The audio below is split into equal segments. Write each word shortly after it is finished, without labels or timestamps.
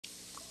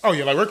Oh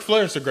yeah, like Ric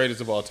Flair's the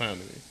greatest of all time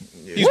to me.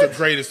 He's the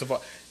greatest of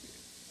all,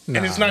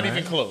 and it's not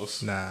even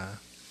close. Nah,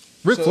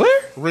 Ric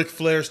Flair? Ric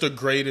Flair's the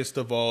greatest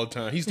of all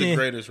time. He's the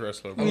greatest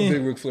wrestler. Bro. I'm a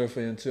big Ric Flair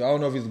fan too. I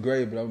don't know if he's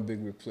great, but I'm a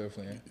big Ric Flair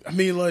fan. I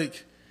mean,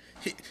 like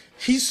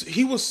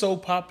he was so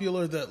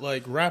popular that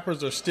like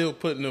rappers are still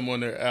putting him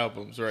on their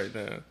albums right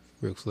now.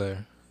 Ric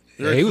Flair.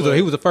 Yeah, he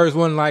was the first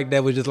one like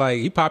that was just like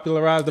he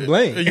popularized the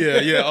bling.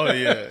 Yeah, oh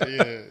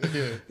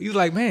yeah. He's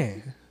like,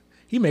 man,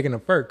 he making a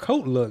fur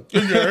coat look.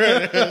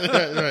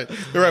 right.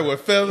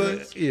 With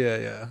feathers.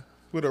 Yeah.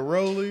 With a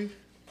rollie.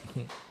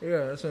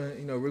 Yeah, that's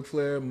when Ric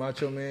Flair,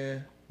 Macho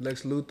Man,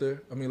 Lex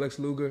Luger.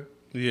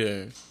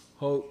 Yeah.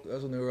 Hulk.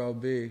 That's when they were all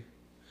big.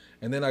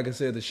 And then, like I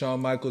said, the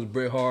Shawn Michaels,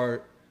 Bret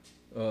Hart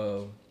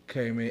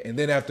came in, and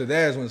then after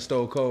that is when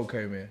Stone Cold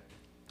came in.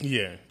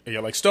 Yeah,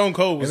 like Stone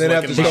Cold was. And then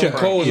like after Stone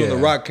Cold was when The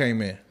Rock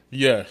came in.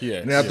 Yeah.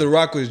 And after The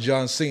Rock was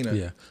John Cena.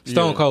 Yeah,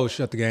 Stone Cold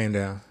shut the game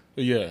down.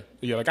 Yeah.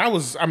 Like I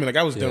was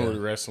done with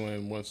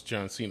wrestling once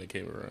John Cena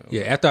came around.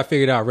 Yeah, after I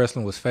figured out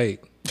wrestling was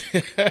fake.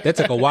 That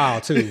took a while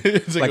too.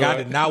 I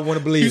did not want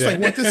to believe He's that. He's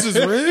like, "What? This is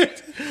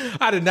rigged?"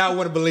 I did not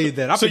want to believe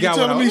that. So you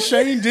telling me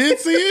Shane did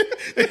see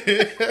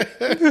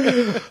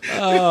it?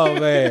 Oh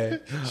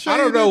man, I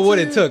don't know what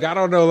it took. I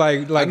don't know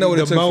like I know what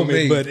the it took moment, for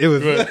me. but it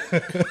was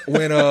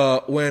when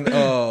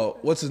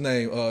what's his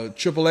name?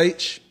 Triple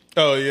H.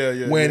 Oh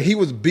yeah. When he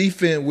was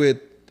beefing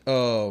with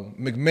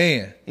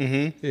McMahon.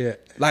 Mm-hmm. Yeah.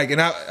 Like, and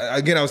I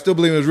was still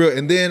believing it was real.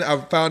 And then I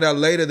found out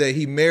later that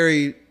he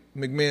married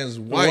McMahon's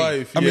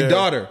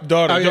daughter.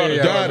 Daughter.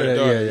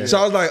 Yeah. So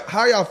I was like,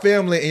 how y'all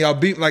family and y'all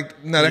beat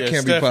like, no, that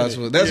can't Stephanie. be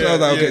possible. That's when I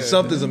was like, okay, Yeah.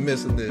 something's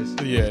amiss in this.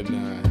 Yeah,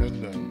 nah, that's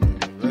not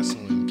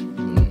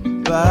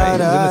wrestling.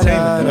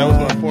 Entertainment. That was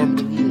my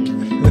formative years.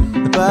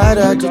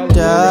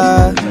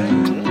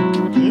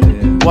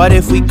 What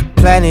if we could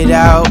plan it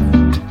out?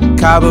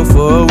 Cabo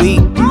for a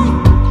week,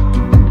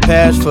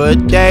 Paris for a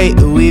day,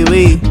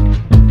 wee.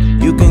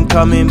 You can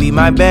come and be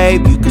my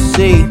babe, you can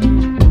see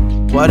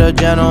what a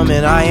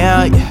gentleman I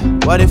am,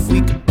 yeah. What if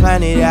we could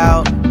plan it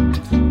out?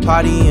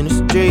 Party in the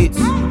streets,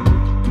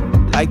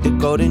 like the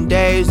golden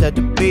days at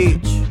the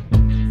beach.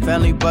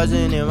 Family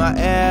buzzing in my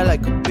ear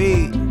like a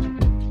beat.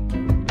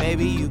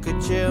 Maybe you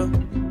could chill.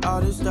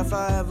 All this stuff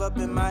I have up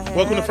in my head.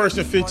 Welcome to First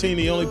and 15,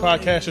 the only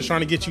podcast that's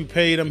trying to get you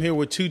paid. I'm here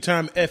with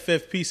two-time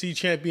FFPC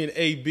champion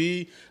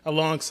AB.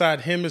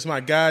 Alongside him is my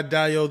guy,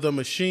 Dio the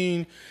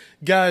Machine.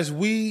 Guys,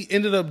 we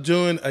ended up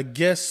doing a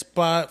guest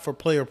spot for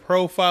Player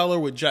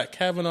Profiler with Jack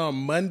Kavanaugh on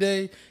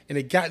Monday, and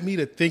it got me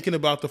to thinking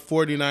about the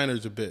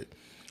 49ers a bit.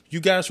 You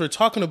guys were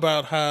talking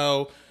about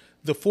how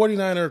the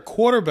 49er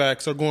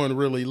quarterbacks are going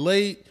really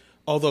late,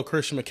 although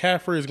Christian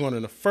McCaffrey is going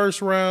in the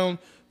first round.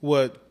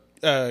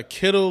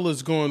 Kittle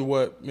is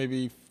going,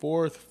 maybe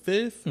fourth,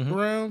 fifth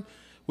round?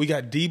 We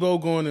got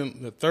Debo going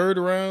in the third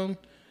round.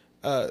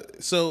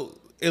 So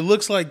it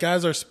looks like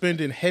guys are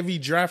spending heavy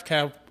draft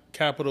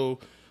capital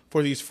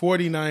for these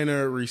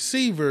 49er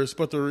receivers,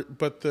 but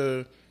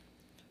the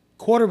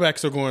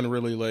quarterbacks are going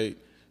really late.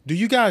 Do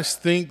you guys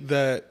think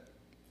that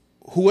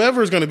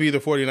whoever's going to be the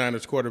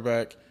 49ers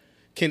quarterback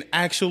can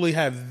actually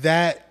have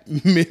that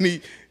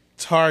many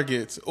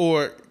targets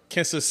or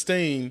can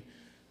sustain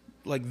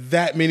like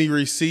that many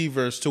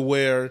receivers to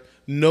where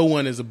no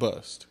one is a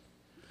bust?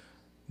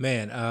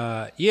 Man,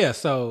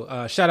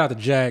 so shout out to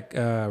Jack,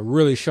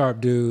 really sharp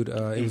dude.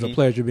 It was a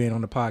pleasure being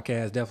on the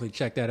podcast. Definitely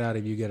check that out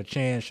if you get a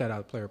chance. Shout out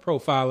to Player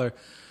Profiler.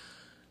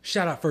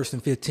 Shout out First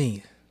and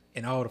 15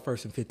 and all the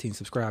First and 15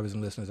 subscribers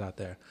and listeners out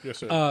there. Yes,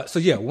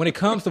 sir. When it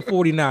comes to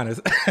 49ers,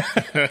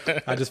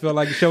 I just felt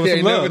like showing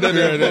some love.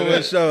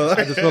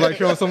 I just feel like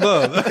showing some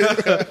love.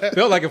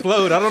 Felt like it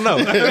flowed. I don't know.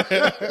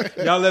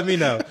 Y'all let me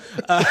know.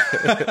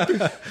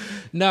 I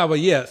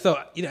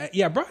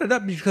brought it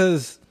up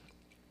because,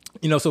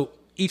 so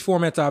each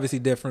format's obviously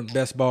different.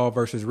 Best ball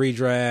versus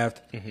redraft,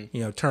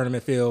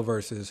 tournament field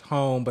versus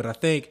home. But I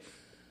think,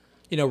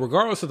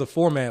 regardless of the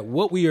format,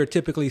 what we are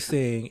typically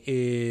seeing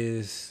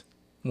is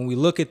when we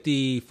look at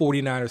the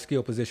 49er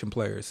skill position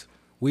players,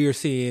 we are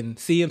seeing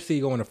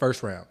CMC go in the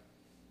first round.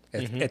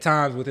 At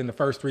times within the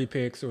first 3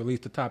 picks, or at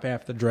least the top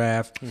half of the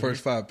draft.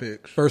 First 5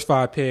 picks. First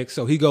 5 picks.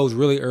 So he goes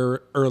really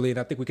early, and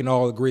I think we can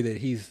all agree that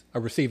he's a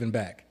receiving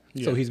back.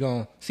 Yeah. So he's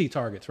going to see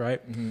targets,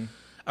 right? Mm-hmm.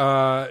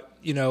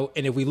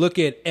 And if we look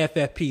at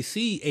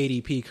FFPC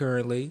ADP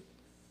currently,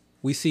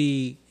 we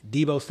see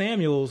Debo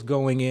Samuels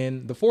going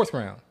in the 4th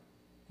round,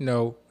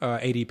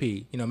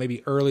 ADP,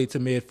 maybe early to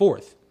mid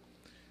 4th.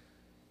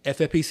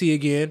 FFPC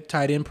again,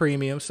 tight end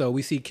premium. So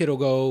we see Kittle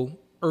go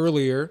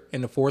earlier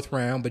in the 4th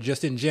round, but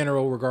just in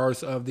general,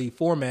 regardless of the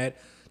format,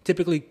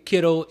 typically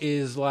Kittle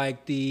is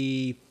like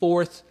the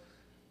 4th,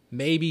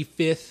 maybe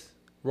 5th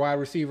wide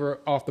receiver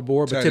off the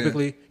board, but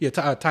typically,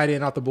 tight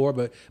end off the board,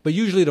 but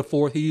usually the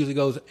 4th. He usually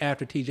goes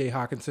after T.J.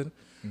 Hockenson.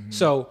 Mm-hmm.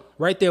 So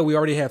right there, we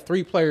already have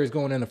 3 players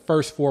going in the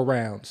first 4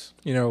 rounds,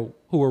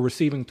 who are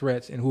receiving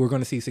threats and who are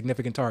going to see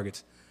significant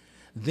targets.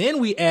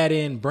 Then we add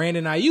in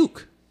Brandon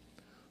Ayuk,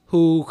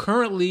 who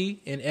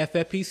currently in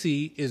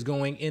FFPC is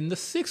going in the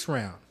 6th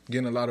round.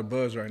 Getting a lot of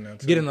buzz right now,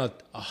 too. Getting a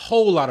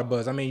whole lot of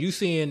buzz. I mean, you're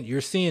seeing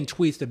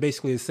tweets that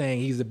basically is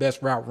saying he's the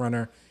best route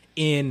runner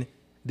in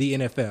the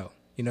NFL.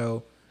 You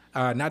know,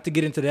 not to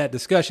get into that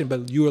discussion,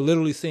 but you are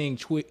literally seeing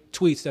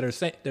tweets that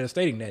are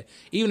stating that.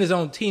 Even his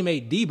own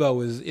teammate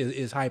Debo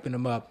is hyping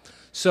him up.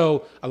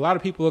 So a lot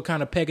of people are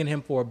kind of pegging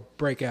him for a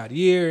breakout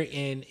year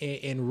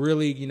and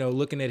really, you know,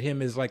 looking at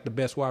him as like the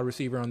best wide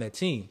receiver on that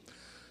team.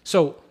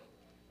 So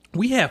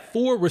we have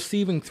 4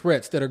 receiving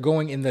threats that are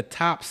going in the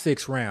top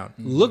 6 round.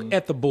 Mm-hmm. Look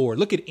at the board.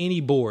 Look at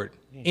any board,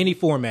 any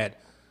format.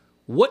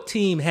 What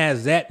team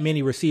has that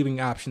many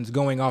receiving options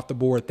going off the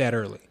board that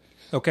early?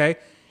 Okay?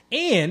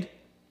 And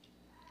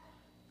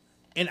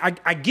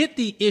I get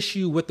the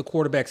issue with the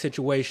quarterback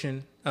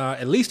situation,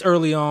 at least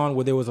early on,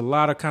 where there was a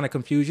lot of kind of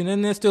confusion,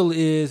 and there still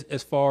is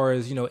as far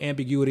as, you know,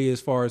 ambiguity as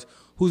far as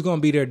who's going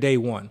to be there day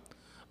one.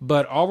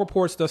 But all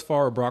reports thus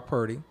far are Brock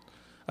Purdy.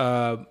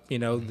 The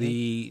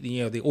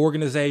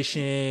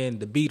organization,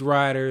 the beat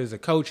writers, the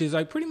coaches,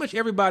 like pretty much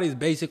everybody's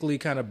basically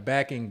kind of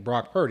backing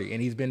Brock Purdy,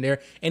 and he's been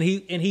there, and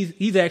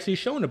he's actually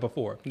shown it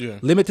before. Yeah.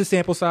 Limited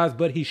sample size,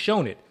 but he's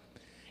shown it.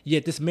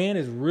 Yet this man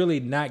is really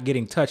not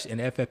getting touched in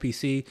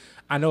FFPC.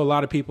 I know a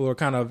lot of people are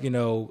kind of, you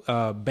know,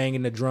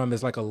 banging the drum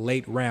as like a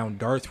late round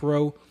dart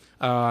throw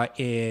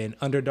in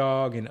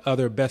Underdog and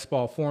other best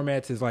ball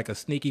formats is like a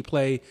sneaky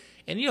play.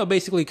 And, you know,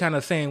 basically kind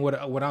of saying what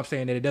I'm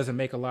saying, that it doesn't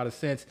make a lot of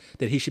sense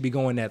that he should be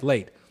going that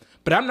late.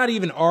 But I'm not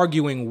even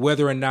arguing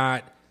whether or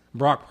not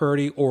Brock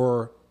Purdy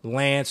or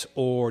Lance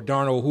or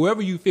Darnold,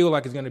 whoever you feel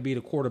like is going to be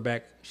the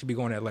quarterback, should be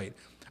going that late.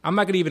 I'm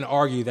not going to even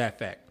argue that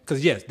fact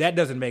because, yes, that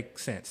doesn't make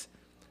sense.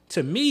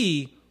 To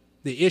me,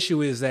 the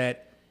issue is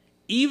that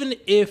even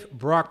if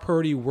Brock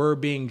Purdy were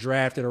being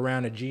drafted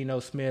around a Geno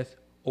Smith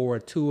or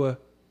a Tua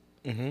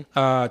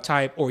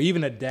type or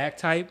even a Dak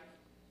type,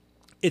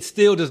 it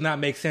still does not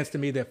make sense to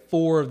me that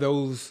 4 of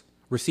those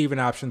receiving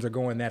options are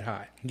going that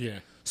high. Yeah.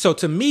 So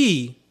to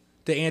me,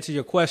 to answer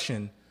your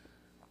question,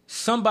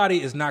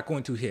 somebody is not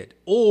going to hit.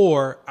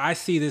 Or I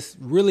see this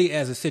really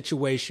as a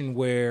situation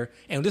where,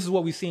 and this is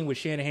what we've seen with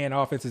Shanahan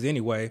offenses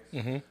anyway,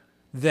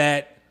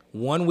 that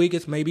 1 week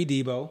it's maybe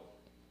Debo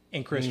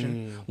and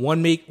Christian.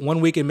 1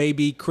 week it may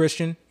be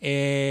Christian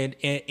and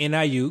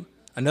Ayuk.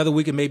 Another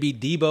week it may be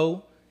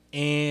Debo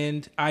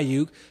and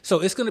Ayuk. So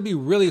it's going to be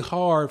really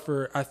hard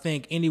for, I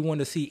think, anyone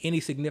to see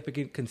any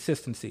significant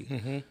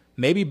consistency.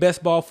 Maybe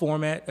best ball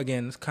format.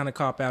 Again, it's kind of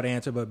cop-out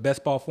answer, but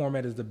best ball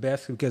format is the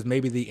best because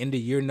maybe the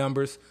end-of-year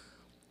numbers,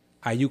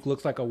 Ayuk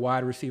looks like a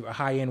wide receiver, a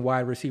high-end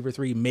wide receiver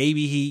 3.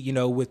 Maybe he, you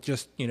know, with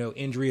just, you know,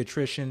 injury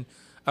attrition,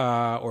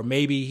 or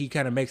maybe he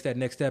kind of makes that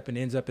next step and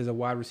ends up as a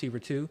wide receiver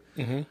 2.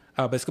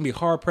 But it's going to be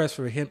hard pressed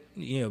for him,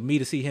 you know, me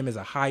to see him as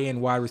a high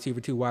end wide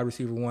receiver 2, wide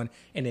receiver 1,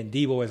 and then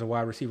Debo as a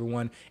wide receiver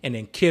 1, and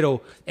then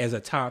Kittle as a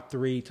top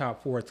 3,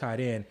 top 4 tight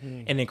end,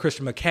 and then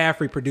Christian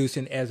McCaffrey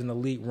producing as an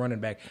elite running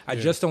back. I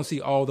just don't see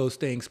all those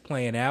things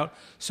playing out.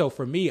 So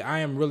for me, I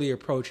am really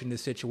approaching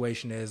this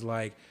situation as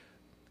like,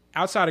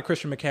 outside of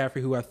Christian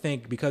McCaffrey, who I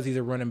think because he's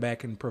a running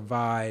back can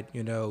provide,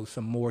 you know,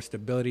 some more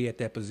stability at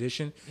that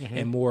position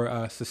and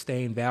more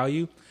sustained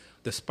value.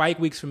 The spike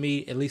weeks for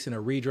me, at least in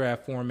a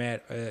redraft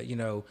format,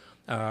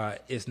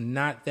 is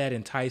not that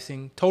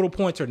enticing. Total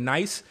points are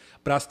nice,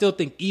 but I still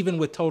think even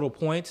with total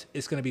points,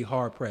 it's going to be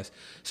hard pressed.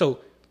 So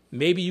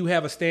maybe you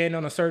have a stand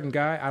on a certain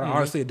guy. I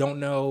honestly don't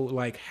know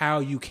like how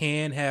you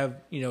can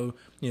have, you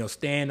know,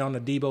 stand on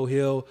the Debo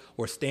hill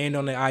or stand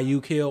on the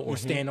Ayuk hill or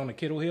stand on the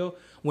Kittle hill,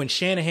 when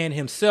Shanahan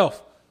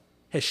himself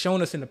has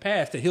shown us in the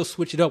past that he'll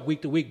switch it up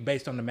week to week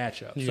based on the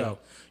matchup. Yeah. So,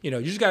 you know,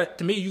 you just got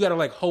to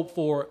like hope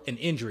for an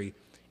injury.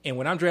 And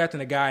when I'm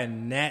drafting a guy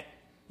in that,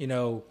 you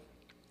know,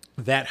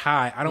 that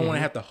high, I don't want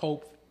to have to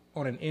hope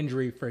on an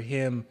injury for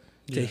him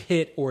to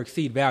hit or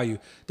exceed value.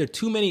 There are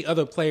too many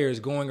other players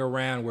going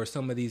around where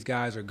some of these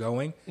guys are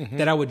going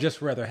that I would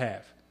just rather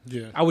have.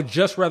 Yeah. I would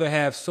just rather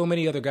have so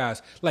many other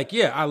guys. Like,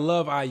 yeah, I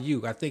love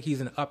Ayuk. I think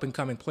he's an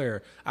up-and-coming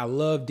player. I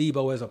love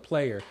Debo as a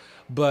player.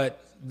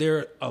 But there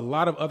are a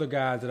lot of other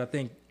guys that I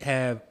think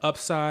have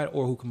upside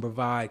or who can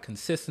provide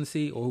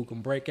consistency or who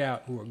can break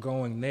out, who are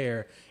going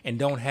there and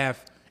don't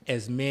have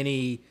as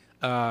many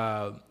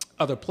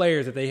other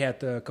players that they have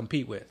to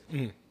compete with.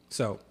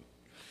 So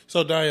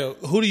Dio,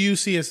 who do you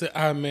see as the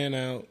odd man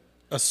out,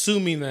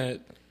 assuming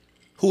that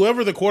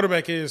whoever the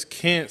quarterback is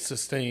can't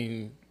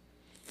sustain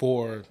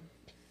for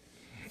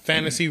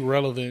fantasy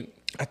relevant?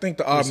 I think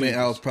the odd man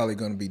out is probably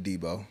going to be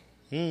Debo.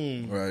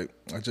 Right.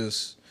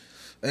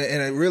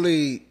 And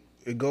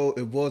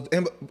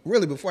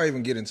really before I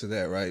even get into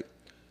that, right,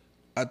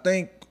 I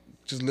think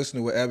just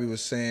listening to what Abby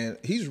was saying,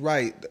 he's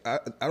right. I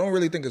don't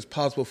really think it's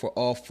possible for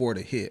all 4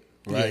 to hit,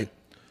 right?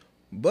 Yeah.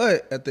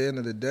 But at the end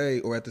of the day,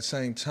 or at the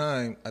same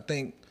time, I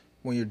think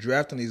when you're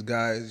drafting these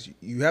guys,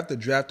 you have to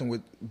draft them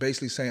with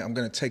basically saying, I'm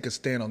going to take a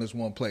stand on this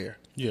one player.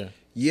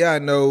 Yeah, I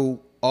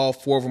know all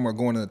 4 of them are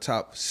going in the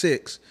top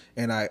 6,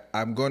 and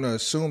I'm going to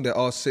assume that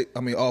all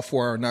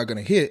 4 are not going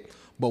to hit,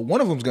 but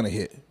one of them's going to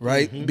hit,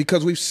 right?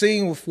 Because we've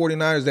seen with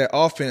 49ers that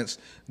offense,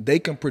 they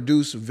can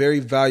produce very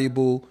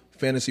valuable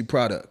fantasy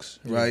products,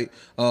 right?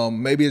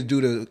 Maybe it's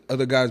due to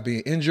other guys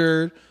being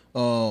injured,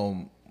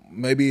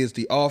 Maybe it's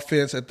the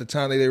offense at the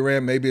time that they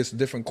ran. Maybe it's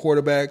different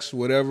quarterbacks,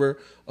 whatever.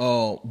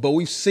 But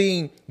we've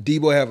seen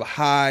Debo have a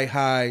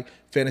high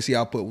fantasy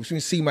output. We've seen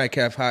C-Mike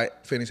have high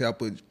fantasy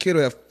output.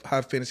 Kittle have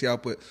high fantasy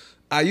output.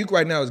 Ayuk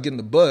right now is getting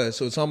the buzz,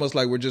 so it's almost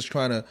like we're just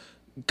trying to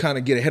kind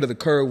of get ahead of the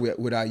curve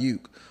with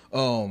Ayuk.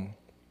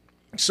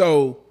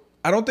 So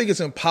I don't think it's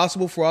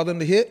impossible for all of them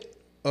to hit.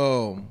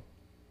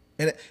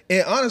 And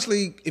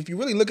honestly, if you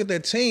really look at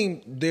that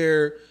team,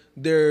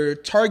 their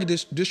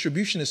target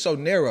distribution is so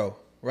narrow,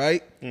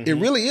 right? Mm-hmm. It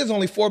really is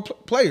only 4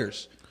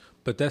 players.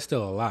 But that's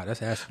still a lot.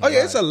 That's asking. Oh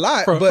yeah, it's a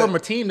lot from a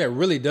team that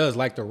really does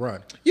like to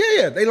run.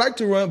 Yeah, they like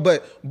to run,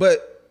 but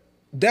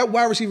that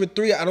wide receiver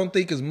 3, I don't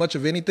think is much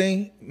of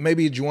anything.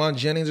 Maybe Juwan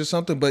Jennings or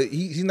something, but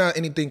he's not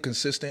anything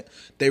consistent.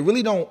 They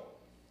really don't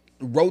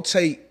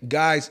rotate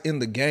guys in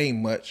the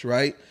game much,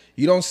 right?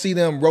 You don't see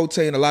them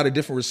rotating a lot of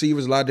different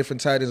receivers, a lot of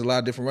different tight ends, a lot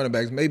of different running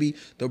backs. Maybe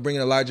they'll bring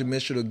in Elijah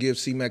Mitchell to give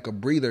C-Mac a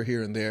breather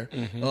here and there.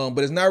 Mm-hmm.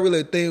 But it's not really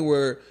a thing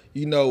where,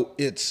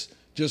 it's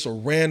just a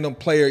random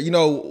player.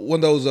 One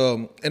of those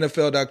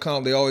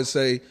NFL.com, they always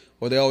say,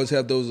 or they always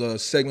have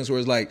those segments where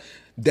it's like,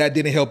 that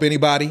didn't help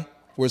anybody,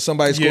 where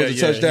somebody scores a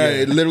touchdown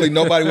and literally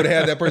nobody would have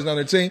had that person on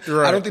their team.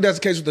 Right. I don't think that's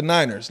the case with the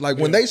Niners. Like,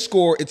 when they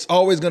score, it's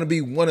always going to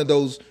be one of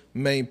those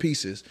main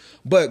pieces.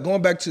 But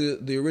going back to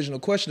the original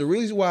question, the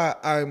reason why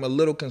I'm a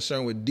little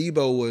concerned with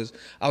Debo was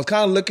I was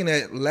kind of looking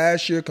at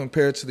last year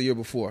compared to the year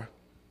before.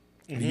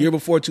 Mm-hmm. The year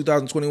before,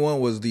 2021,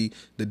 was the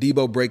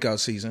Debo breakout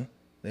season.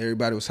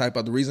 Everybody was hyped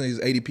about the reason his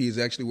ADP is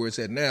actually where it's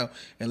at now.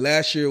 And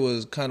last year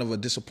was kind of a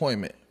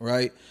disappointment,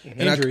 right? Mm-hmm.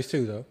 Injuries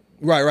too, though.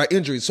 Right,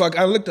 injuries. So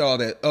I looked at all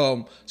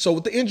that. So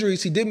with the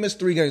injuries, he did miss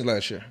 3 games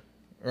last year,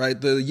 right?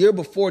 The year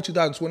before,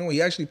 2021,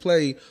 he actually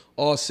played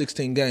all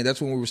 16 games. That's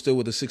when we were still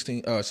with a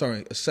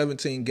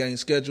 17-game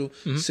schedule,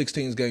 mm-hmm.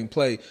 16 game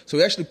play. So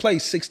he actually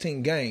played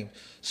 16 games.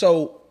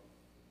 So,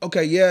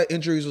 okay, yeah,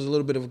 injuries was a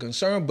little bit of a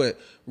concern, but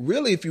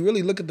really, if you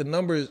really look at the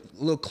numbers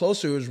a little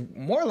closer, it was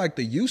more like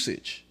the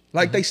usage.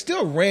 Like, mm-hmm. they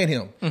still ran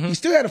him. Mm-hmm. He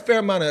still had a fair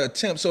amount of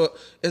attempts. So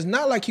it's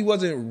not like he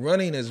wasn't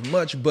running as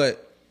much,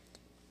 but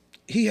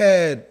he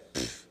had,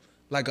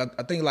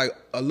 I think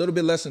a little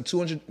bit less than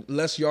 200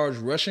 less yards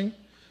rushing.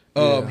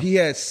 He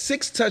had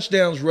 6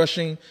 touchdowns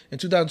rushing in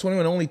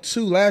 2021 and only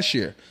 2 last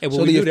year.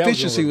 So the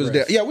efficiency was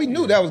down. Yeah, we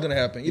knew that was going to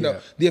happen.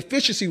 The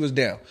efficiency was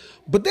down.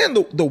 But then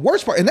the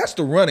worst part, and that's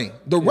the running.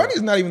 The running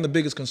is not even the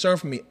biggest concern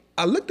for me.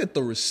 I looked at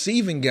the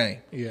receiving game.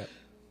 Yeah.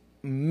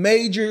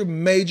 Major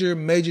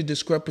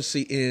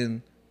discrepancy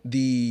in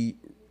the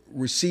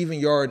receiving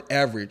yard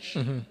average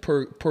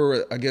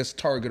per I guess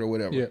target or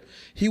whatever. Yeah.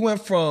 He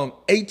went from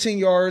 18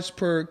 yards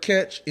per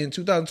catch in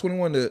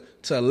 2021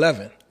 to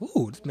 11.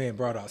 Ooh, this man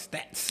brought out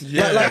stats.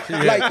 Yeah,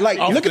 like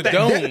look at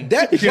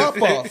that drop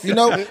off,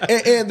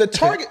 and the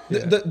target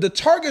the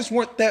targets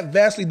weren't that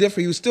vastly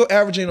different. He was still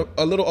averaging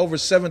a little over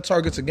 7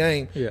 targets a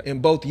game in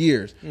both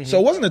years. Mm-hmm. So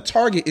it wasn't a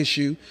target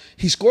issue.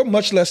 He scored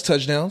much less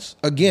touchdowns.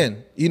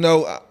 Again,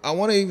 I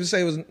want to even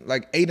say it was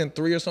like 8 and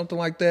 3 or something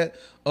like that.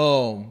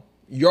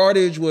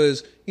 Yardage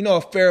was,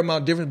 a fair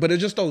amount different, but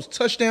it's just those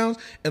touchdowns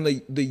and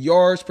the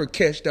yards per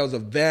catch, that was a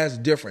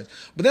vast difference.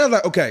 But then I was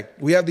like, okay,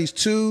 we have these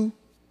 2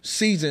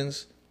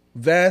 seasons,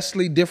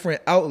 vastly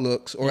different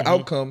outlooks or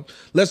outcome.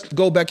 Let's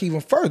go back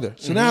even further.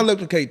 So now I look,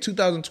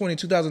 2020,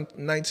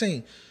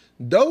 2019.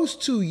 Those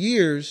 2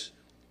 years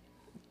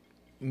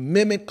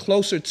mimic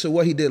closer to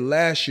what he did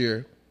last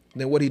year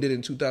than what he did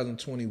in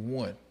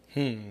 2021.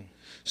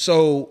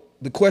 So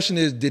the question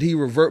is, did he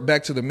revert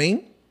back to the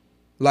mean?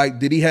 Like,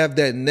 did he have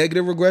that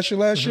negative regression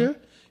last year?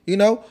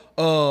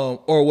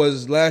 Or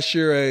was last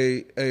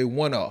year a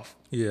one-off?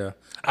 Yeah.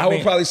 I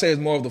would probably say it's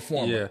more of the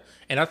former. Yeah.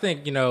 And I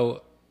think,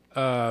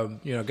 a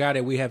guy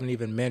that we haven't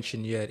even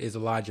mentioned yet is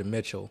Elijah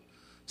Mitchell.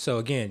 So,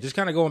 again, just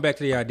kind of going back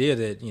to the idea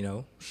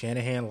that,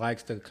 Shanahan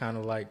likes to kind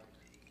of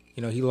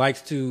he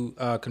likes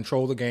to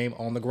control the game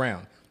on the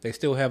ground. They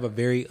still have a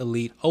very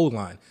elite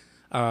O-line.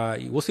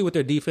 We'll see what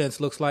their defense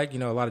looks like. A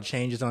lot of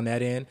changes on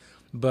that end.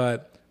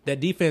 But that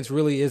defense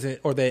really isn't,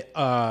 or the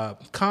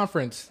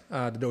conference,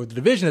 the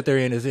division that they're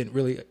in isn't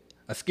really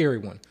a scary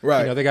one.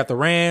 Right. They got the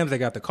Rams, they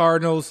got the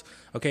Cardinals,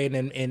 okay,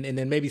 and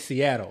then maybe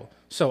Seattle.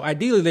 So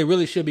ideally, they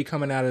really should be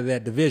coming out of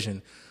that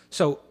division.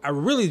 So I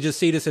really just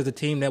see this as a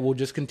team that will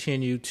just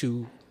continue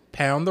to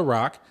pound the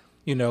rock,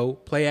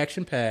 play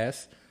action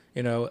pass,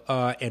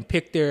 and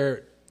pick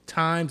their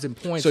times and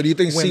points. So do you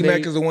think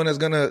C-Mac is the one that's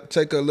going to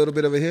take a little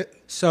bit of a hit?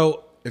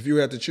 So if you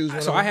had to choose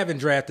one? So I haven't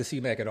drafted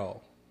C-Mac at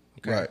all.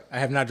 Okay. Right. I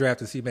have not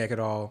drafted C-Mac at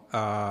all.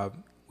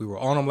 We were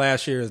on him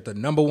last year as the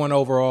number 1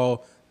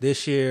 overall.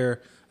 This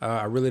year,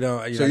 I really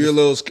don't. So you're a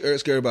little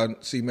scared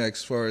about C-Mac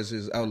as far as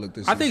his outlook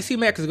this season? I think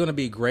C-Mac is going to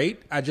be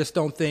great. I just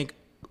don't think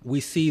we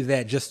see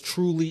that just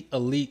truly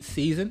elite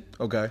season.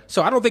 Okay.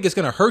 So I don't think it's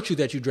going to hurt you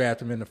that you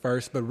draft him in the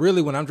first. But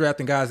really, when I'm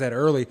drafting guys that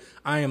early,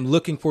 I am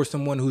looking for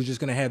someone who's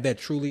just going to have that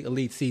truly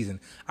elite season.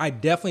 I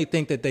definitely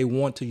think that they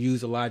want to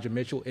use Elijah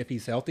Mitchell if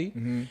he's healthy.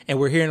 Mm-hmm. And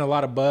we're hearing a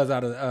lot of buzz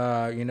out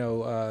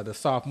of, the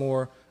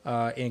sophomore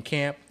in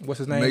camp. What's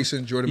his name?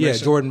 Jordan Mason. Yeah,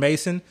 Jordan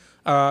Mason.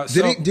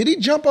 Did he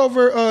jump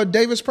over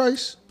Davis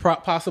Price?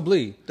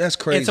 Possibly. That's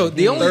crazy. And so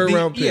third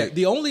round pick.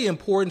 The only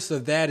importance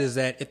of that is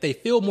that if they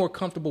feel more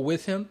comfortable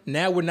with him,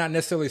 now we're not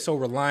necessarily so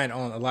reliant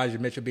on Elijah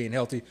Mitchell being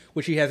healthy,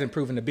 which he hasn't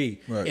proven to be.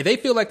 Right. If they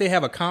feel like they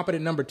have a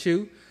competent number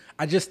 2,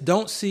 I just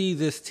don't see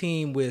this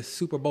team with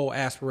Super Bowl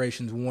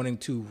aspirations wanting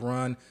to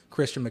run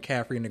Christian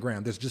McCaffrey in the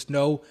ground. There's just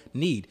no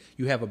need.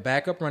 You have a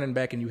backup running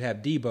back and you have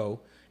Debo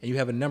and you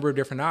have a number of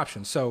different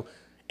options. So,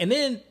 and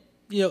then,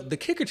 the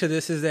kicker to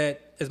this is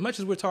that as much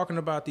as we're talking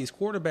about these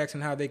quarterbacks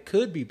and how they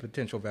could be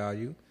potential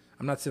value,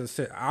 I'm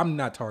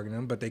not targeting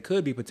them, but they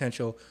could be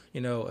potential,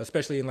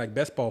 especially in like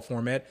best ball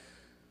format.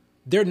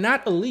 They're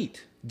not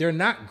elite. They're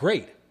not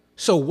great.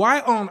 So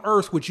why on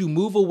earth would you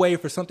move away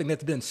for something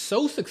that's been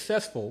so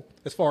successful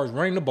as far as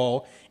running the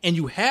ball, and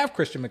you have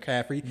Christian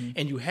McCaffrey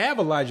and you have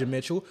Elijah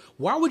Mitchell?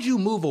 Why would you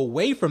move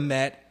away from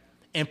that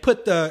and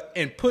put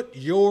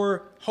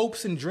your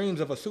hopes and dreams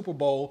of a Super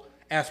Bowl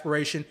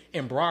aspiration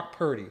in Brock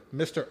Purdy,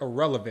 Mr.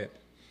 Irrelevant?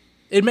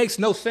 It makes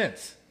no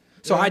sense.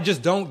 So I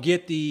just don't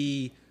get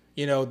these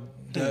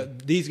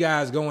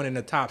guys going in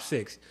the top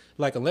 6.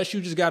 Like, unless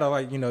you just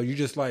gotta you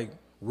just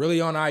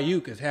really on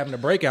Ayuk is having a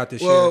breakout this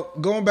year. Well,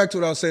 going back to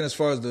what I was saying as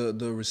far as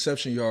the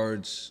reception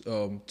yards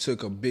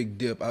took a big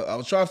dip, I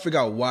was trying to figure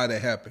out why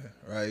that happened,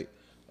 right?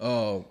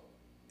 And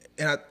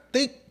I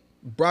think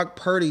Brock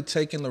Purdy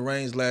taking the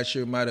reins last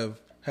year might have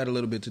had a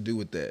little bit to do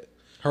with that.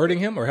 Hurting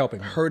him or helping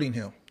him? Hurting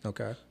him.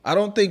 Okay. I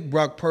don't think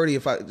Brock Purdy,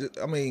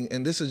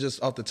 and this is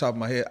just off the top of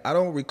my head, I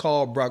don't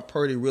recall Brock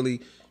Purdy really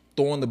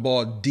throwing the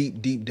ball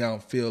deep think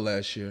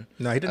last year.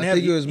 No, he didn't I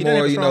think it was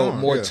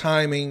more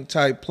timing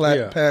type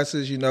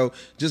passes,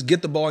 just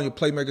get the ball in your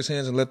playmakers'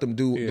 hands and let them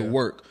do the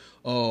work.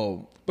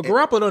 But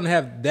Garoppolo doesn't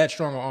have that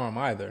strong an arm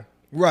either.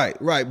 Right.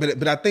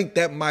 But I think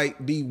that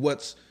might be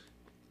what's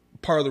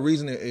part of the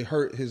reason it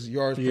hurt his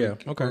yards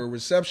per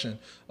reception.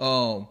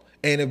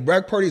 And if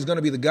Brock Purdy is going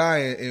to be the guy,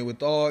 and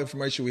with all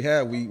information we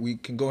have, we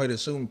can go ahead and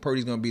assume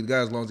Purdy's going to be the guy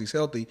as long as he's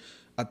healthy,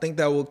 I think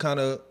that will kind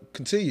of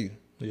continue.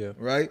 Yeah.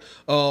 Right?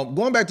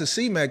 Going back to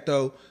C-Mac,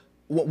 though,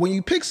 when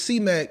you pick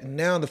C-Mac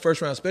now in the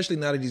first round, especially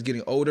now that he's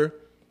getting older,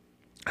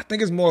 I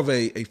think it's more of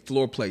a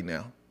floor play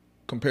now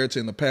compared to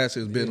in the past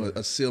it's been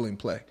a ceiling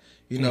play.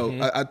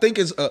 I think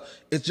it's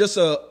just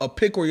a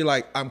pick where you're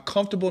like, I'm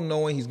comfortable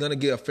knowing he's going to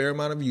get a fair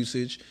amount of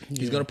usage.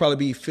 He's going to probably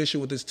be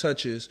efficient with his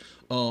touches.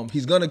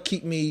 He's going to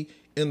keep me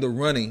in the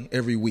running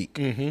every week.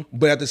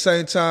 But at the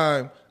same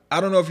time, I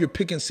don't know if you're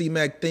picking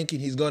C-Mac thinking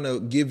he's going to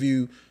give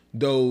you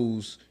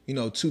those,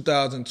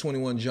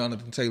 2021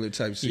 Jonathan Taylor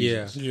type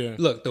seasons. Yeah.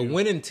 Look, the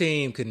winning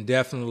team can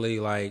definitely,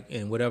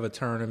 in whatever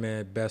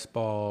tournament, best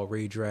ball,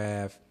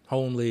 redraft,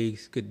 home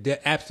leagues, could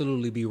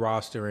absolutely be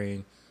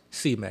rostering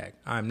C-Mac.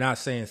 I'm not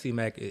saying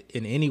C-Mac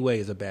in any way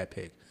is a bad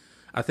pick.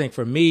 I think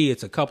for me,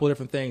 it's a couple of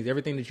different things.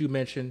 Everything that you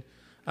mentioned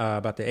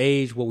about the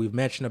age, what we've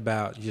mentioned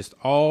about just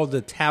all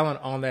the talent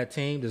on that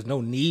team. There's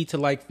no need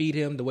to feed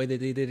him the way that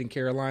they did in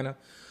Carolina.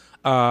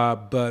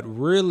 But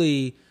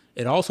really,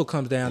 it also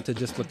comes down to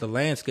just with the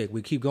landscape.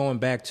 We keep going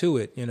back to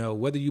it.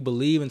 Whether you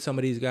believe in some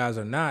of these guys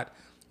or not,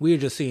 we are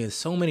just seeing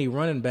so many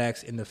running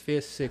backs in the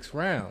 5th, 6th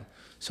round.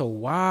 So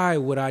why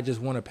would I just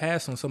want to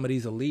pass on some of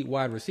these elite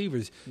wide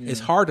receivers?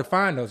 It's hard to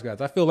find those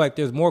guys. I feel like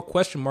there's more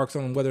question marks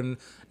on whether or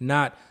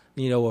not a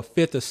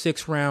 5th or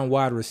 6th round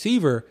wide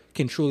receiver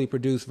can truly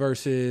produce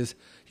versus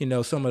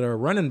some of the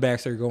running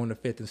backs that are going to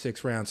 5th and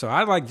 6th round. So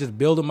I like just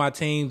building my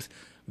teams,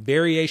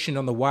 variation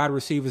on the wide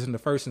receivers in the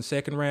 1st and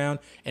 2nd round,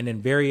 and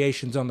then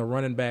variations on the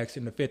running backs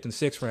in the 5th and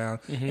 6th round.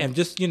 And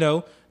just,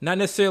 not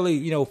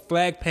necessarily,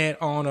 flag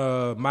pant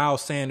on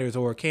Miles Sanders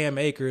or Cam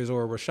Akers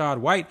or Rashad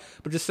White,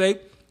 but just say,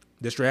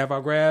 this draft,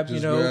 I'll grab,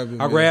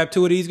 I'll grab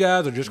 2 of these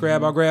guys, or just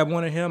I'll grab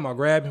one of him, I'll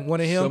grab one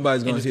of him.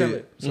 Somebody's going to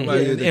hit.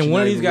 And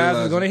one of these guys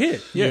is going to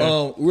hit.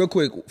 Yeah. Real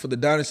quick, for the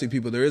Dynasty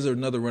people, there is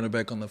another running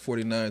back on the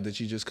 49ers that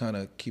you just kind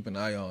of keep an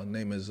eye on.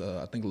 Name is,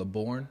 I think,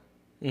 LeBourne.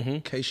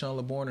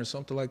 Keyshawn LeBourne or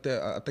something like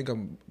that. I think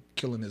I'm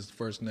killing his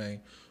first name.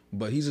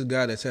 But he's a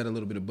guy that's had a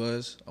little bit of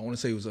buzz. I want to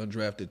say he was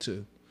undrafted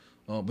too.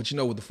 But with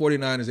the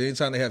 49ers,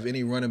 anytime they have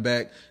any running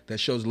back that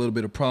shows a little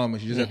bit of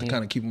promise, you just have to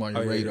kind of keep them on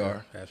your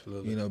radar. Yeah,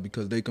 absolutely.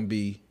 Because they can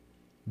be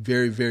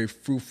very, very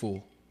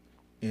fruitful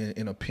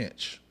in a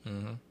pinch.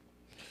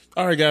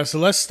 All right, guys, so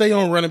let's stay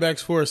on running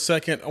backs for a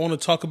second. I want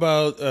to talk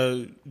about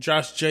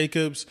Josh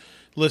Jacobs.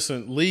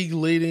 Listen, league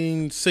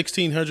leading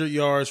 1,600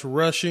 yards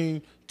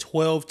rushing,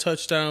 12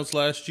 touchdowns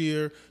last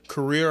year,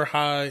 career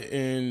high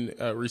in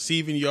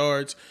receiving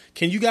yards.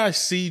 Can you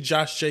guys see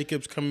Josh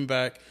Jacobs coming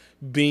back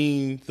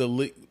being the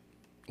league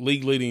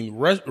leading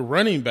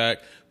running back,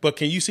 but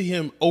can you see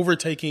him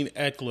overtaking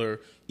Eckler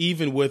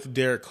even with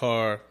Derek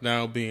Carr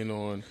now being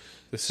on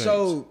the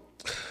Saints?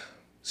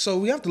 So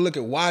we have to look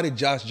at why did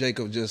Josh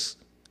Jacobs just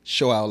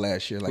show out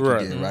last year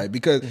like he did, right?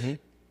 Because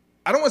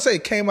I don't want to say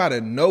it came out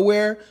of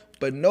nowhere,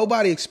 but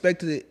nobody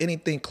expected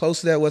anything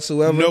close to that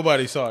whatsoever.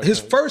 Nobody saw it. His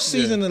first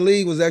season in the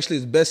league was actually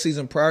his best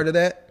season prior to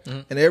that.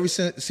 And every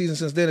season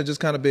since then, it's just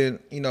kind of been,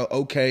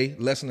 okay,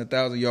 less than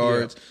 1,000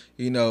 yards,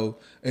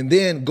 And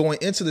then going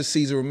into the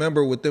season,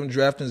 remember with them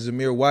drafting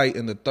Zamir White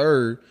in the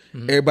third,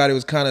 everybody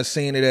was kind of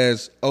seeing it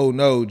as, oh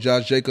no,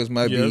 Josh Jacobs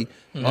might be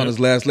on his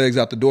last legs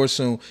out the door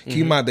soon.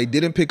 Keep in mind, they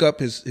didn't pick up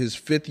his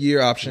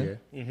 5th-year option.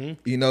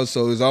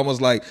 So it was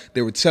almost like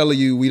they were telling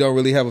you we don't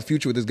really have a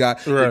future with this guy.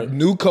 Right.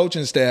 New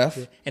coaching staff.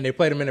 And they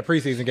played him in the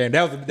preseason game.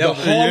 That was The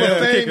Hall of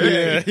Fame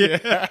game.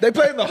 They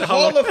played in the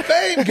Hall of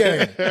Fame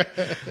game.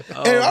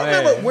 And I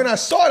remember when I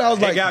saw it, I was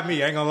He like, got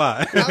me. I ain't gonna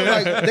lie. I was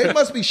like, they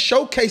must be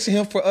showcasing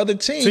him for other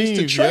teams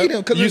to trade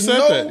him, because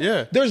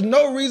there's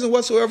no reason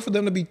whatsoever for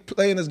them to be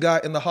playing this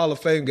guy in the Hall of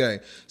Fame game.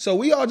 So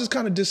we all just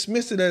kind of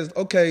dismissed it as,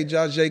 okay,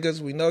 Josh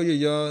Jacobs, we know you're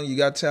young, you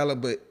got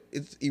talent, but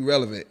it's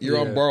irrelevant. You're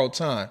on borrowed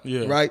time,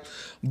 right?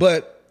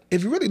 But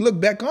if you really look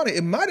back on it,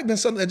 it might have been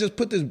something that just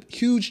put this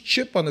huge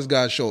chip on this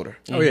guy's shoulder.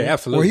 Oh yeah,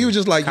 absolutely. Where he was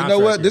just like, you know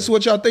what, this is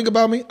what y'all think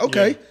about me?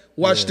 Okay.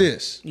 Watch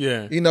this.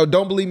 Yeah.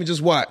 Don't believe me,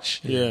 just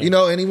watch. Yeah.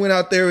 And he went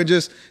out there and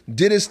just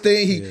did his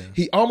thing.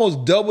 He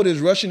almost doubled his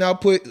rushing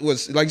output. It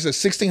was, like you said,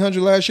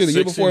 1,600 last year. The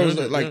year before it was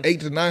like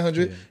 800 to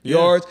 900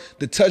 yards.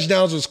 The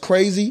touchdowns was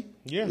crazy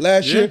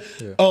last year.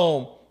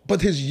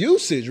 But his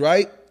usage,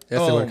 right?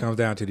 That's what it comes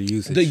down to, the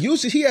usage. The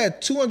usage, he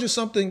had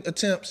 200-something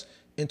attempts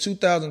in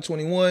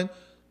 2021,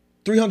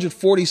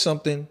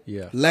 340-something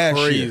last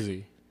year.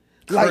 Crazy.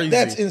 Like,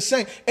 that's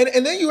insane.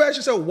 And then you ask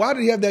yourself, why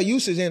did he have that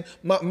usage? And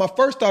my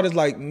first thought is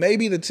like,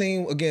 maybe the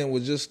team, again,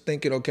 was just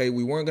thinking, okay,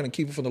 we weren't going to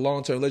keep him for the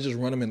long term. Let's just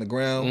run him in the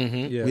ground.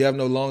 We have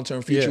no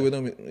long-term future with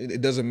him.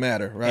 It doesn't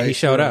matter, right? And he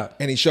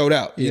showed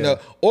out. You know?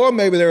 Or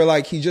maybe they were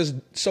like, he's just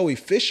so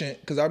efficient.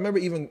 Because I remember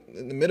even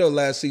in the middle of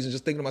last season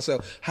just thinking to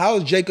myself, how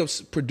is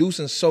Jacobs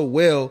producing so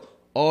well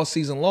all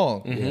season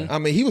long? I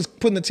mean, he was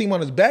putting the team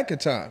on his back at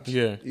times.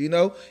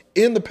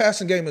 In the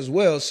passing game as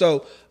well.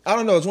 So I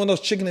don't know. It's one of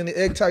those chicken and the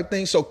egg type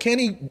things. So can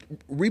he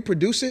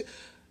reproduce it?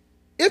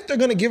 If they're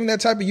going to give him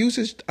that type of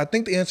usage, I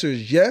think the answer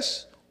is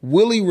yes.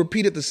 Will he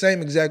repeat it the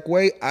same exact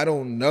way? I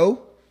don't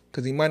know,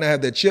 because he might not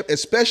have that chip.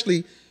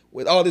 Especially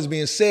with all this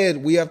being said,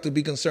 we have to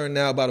be concerned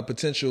now about a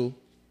potential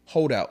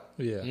holdout.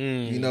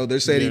 They're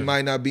saying he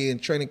might not be in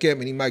training camp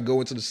and he might go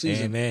into the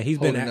season. And man, he's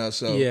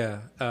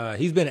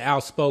been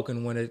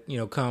outspoken when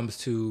it comes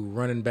to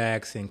running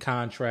backs and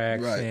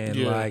contracts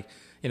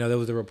and there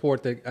was a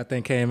report that I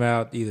think came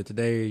out either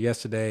today or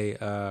yesterday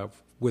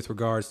with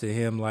regards to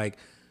him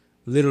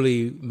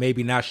literally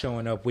maybe not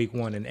showing up week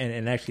one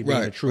and actually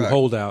being a true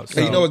holdout. So,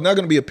 and it's not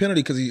going to be a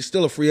penalty because he's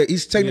still a free agent.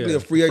 He's technically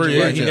a free agent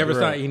right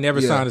now. He never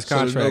signed his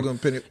contract. So there's no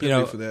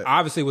penalty for that.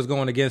 Obviously what's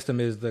going against him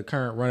is the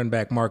current running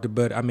back market.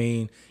 But, I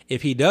mean,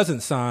 if he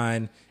doesn't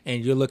sign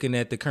and you're looking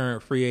at the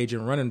current free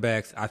agent running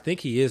backs, I think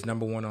he is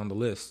number one on the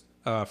list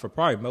for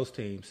probably most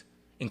teams,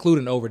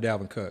 including over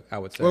Dalvin Cook, I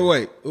would say.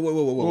 Wait. I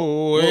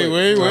would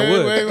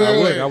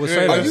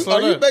say that.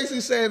 Are you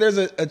basically saying there's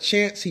a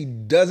chance he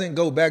doesn't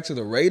go back to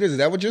the Raiders? Is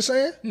that what you're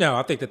saying? No,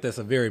 I think that's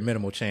a very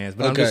minimal chance.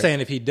 But I'm just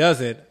saying if he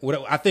doesn't,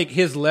 I think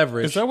his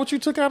leverage. Is that what you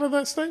took out of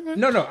that statement?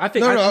 No. I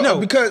think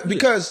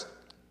because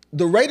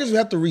the Raiders would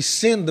have to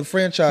rescind the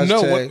franchise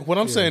tag. No, what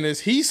I'm saying is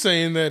he's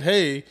saying that,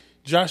 hey,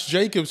 Josh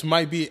Jacobs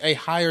might be a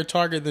higher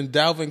target than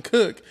Dalvin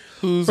Cook,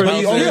 who's the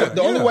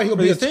only way he'll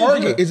be a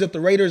target is if the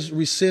Raiders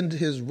rescind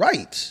his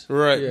rights.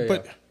 Right.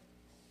 But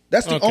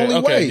that's the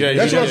only way.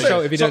 That's what I'm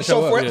saying. If he doesn't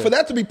show up, for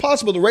that to be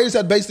possible, the Raiders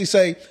have to basically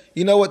say,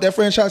 you know what, that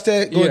franchise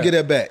tag, go and get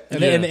that back.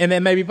 And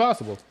that may be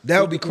possible.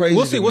 That would be crazy.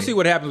 We'll see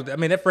what happens. I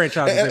mean, that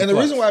franchise and the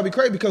reason why it'd be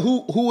crazy, because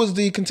who was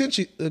the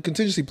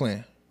contingency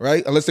plan,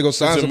 right? Unless they go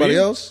sign somebody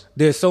else.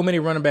 There's so many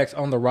running backs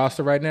on the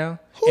roster right now.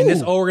 And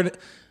this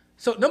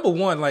So, number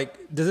one,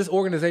 does this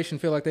organization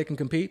feel like they can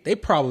compete? They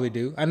probably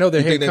do. I know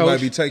their head coach. You think they might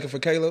be taking for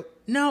Caleb?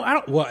 No, I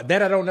don't. Well,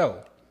 that I don't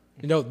know.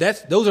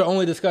 Those are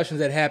only discussions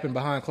that happen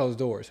behind closed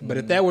doors. But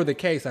if that were the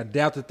case, I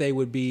doubt that they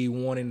would be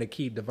wanting to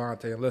keep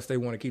Devontae unless they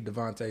want to keep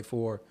Devontae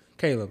for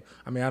Caleb.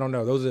 I mean, I don't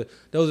know. Those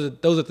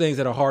are things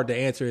that are hard to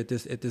answer at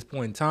this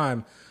point in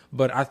time.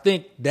 But I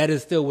think that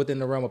is still within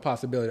the realm of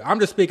possibility. I'm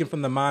just speaking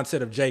from the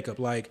mindset of Jacob.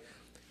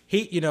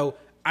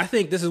 I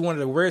think this is one of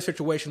the rare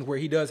situations where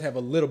he does have a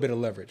little bit of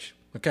leverage.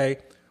 Okay,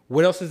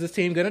 what else is this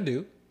team going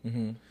to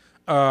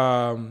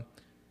do?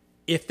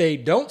 If they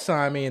don't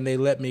sign me and they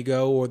let me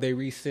go or they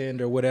rescind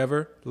or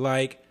whatever,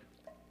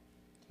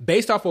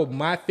 based off of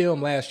my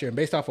film last year and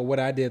based off of what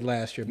I did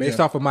last year, based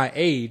off of my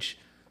age,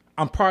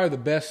 I'm probably the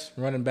best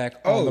running back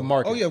on the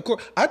market. Oh, yeah, of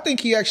course. I think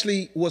he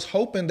actually was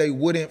hoping they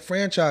wouldn't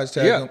franchise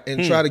tag him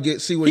and try to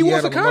see what he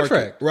had on the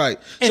contract. Market. Right.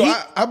 And so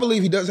I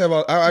believe he does have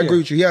I agree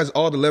with you. He has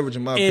all the leverage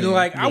in my opinion.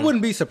 And, I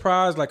wouldn't be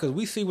surprised, because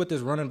we see what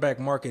this running back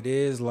market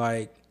is,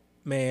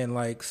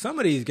 man, some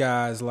of these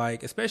guys,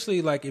 especially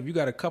if you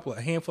got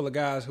a handful of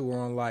guys who are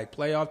on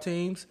playoff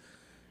teams,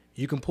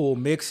 you can pull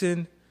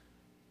Mixon,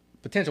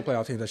 potential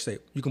playoff teams, I should say.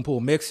 You can pull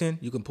Mixon,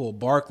 you can pull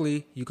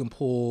Barkley, you can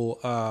pull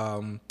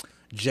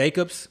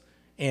Jacobs,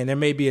 and there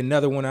may be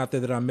another one out there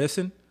that I'm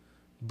missing.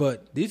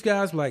 But these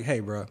guys hey,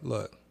 bro,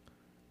 look,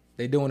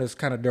 they doing this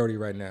kind of dirty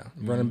right now.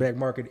 Running back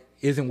market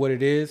isn't what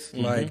it is.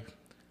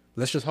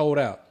 Let's just hold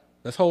out.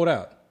 Let's hold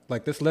out.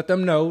 Like, let's let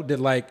them know that,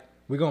 like,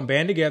 we're going to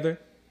band together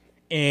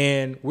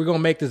and we're going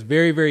to make this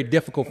very, very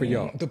difficult for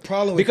y'all. The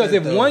problem with because that,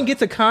 if though, one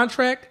gets a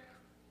contract,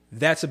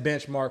 that's a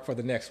benchmark for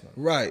the next one.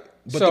 right.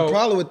 But So- the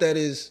problem with that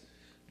is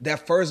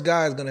that first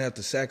guy is going to have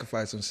to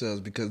sacrifice themselves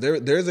because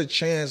there's a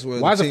chance where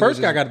Why is the team first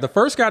will guy just- got it? The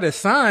first guy that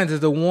signs is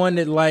the one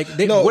that, like,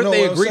 they, No, what if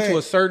they what I'm agree saying, to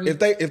a certain...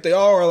 If they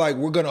all are like,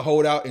 we're going to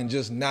hold out and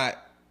just not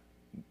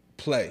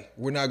play.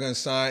 We're not going to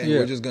sign and Yeah.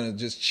 we're just going to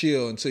just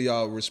chill until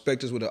y'all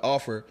respect us with an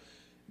offer.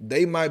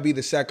 They might be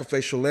the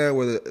sacrificial lamb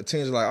where the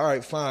teams are like, all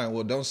right, fine,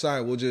 well, don't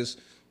sign. We'll just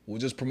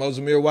promote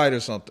Zamir White or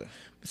something.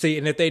 See,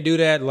 and if they do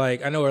that,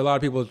 like, I know a lot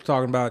of people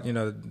talking about, you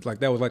know, like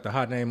that was like the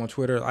hot name on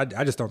Twitter. I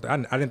just don't. I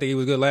didn't think he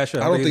was good last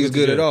year. I don't think he's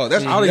good at all.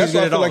 That's I don't think why he's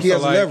good I at feel all. like he So,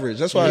 has like, leverage.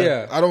 That's why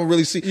yeah. I don't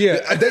really see. Yeah.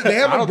 They I don't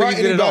haven't think brought he's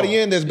good at anybody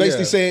all. in that's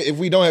basically Yeah. saying if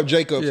we don't have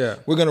Jacobs, Yeah.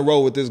 we're going to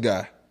roll with this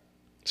guy.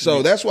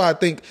 So that's why I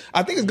think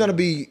it's going to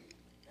be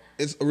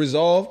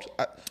resolved.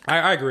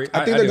 I agree.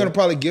 I think they're going to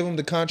probably give him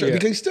the contract Yeah.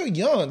 because he's still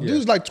young.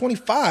 Dude's like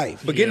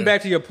 25. But getting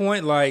back to your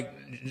point, like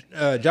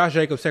Josh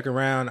Jacobs, second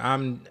round,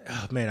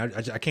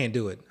 I can't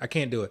do it. I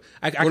can't do it.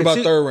 What about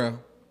third round?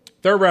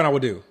 Third round, I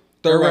would do.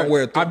 Third round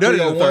where? I've done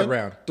it in the third 301?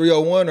 round.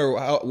 301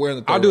 or where in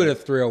the third I'll do it round?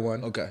 at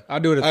 301. Okay. I'll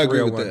do it at I agree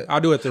 301. with that.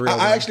 I'll do it at 301.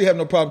 I actually have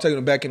no problem taking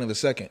the back end of the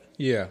second.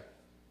 Yeah.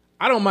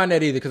 I don't mind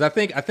that either because I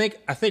think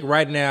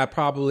right now I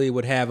probably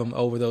would have them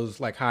over those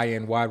like high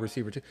end wide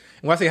receiver two.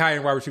 And when I say high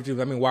end wide receiver twos,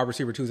 I mean wide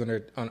receiver twos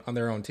on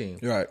their own team.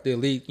 Right. The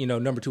elite,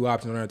 number two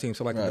options on their own team.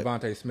 So like Right.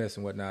 Devontae Smith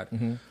and whatnot.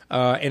 And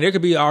there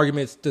could be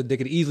arguments that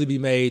could easily be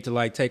made to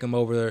like take him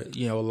over,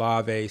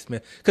 Olave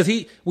Smith because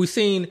we've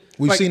seen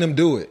him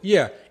do it.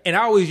 Yeah, and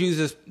I always use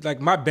this like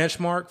my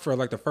benchmark for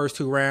like the first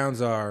two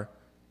rounds are,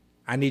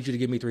 I need you to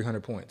give me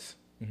 300 points.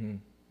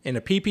 In a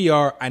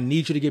PPR, I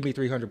need you to give me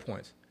 300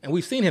 points, and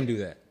we've seen him do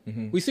that.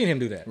 We've seen him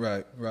do that.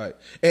 Right.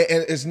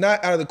 And it's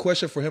not out of the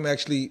question for him to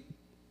actually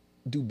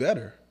do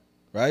better,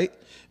 right?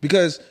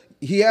 Because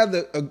he had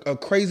a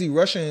crazy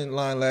rushing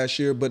line last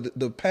year, but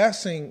the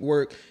passing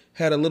work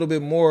had a little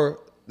bit more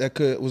that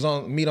was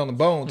on meat on the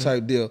bone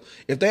type deal.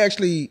 If they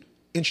actually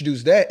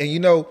introduce that,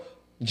 and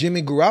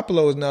Jimmy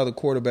Garoppolo is now the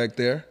quarterback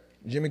there.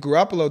 Jimmy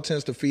Garoppolo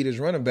tends to feed his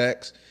running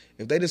backs.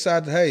 If they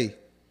decide to, hey,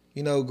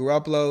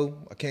 Garoppolo,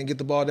 I can't get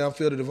the ball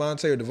downfield to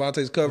Devontae, or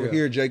Devontae's covered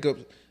here,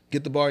 Jacobs,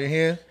 get the ball in your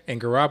hand.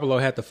 And Garoppolo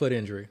had the foot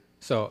injury.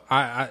 So,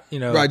 Right,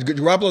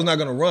 Garoppolo's not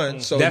going to run,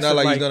 so it's not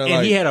like he's going to,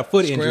 and he had a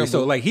foot injury,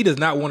 scramble. so, he does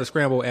not want to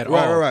scramble at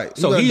all. Right.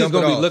 So, he's dump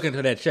going it to be off. looking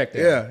to that check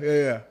there.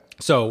 Yeah.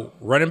 So,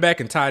 running back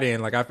and tight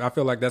end, like, I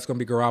feel like that's going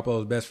to be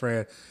Garoppolo's best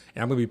friend,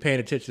 and I'm going to be paying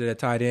attention to that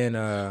tight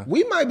end.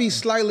 We might be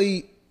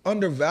slightly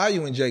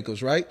undervaluing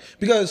Jacobs, right?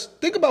 Because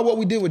think about what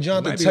we did with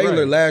Jonathan might be Taylor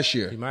right. last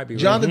year. You might be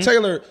right. Jonathan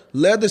Taylor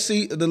led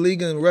the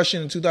league in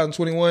rushing in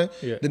 2021.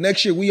 Yeah. The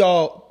next year, we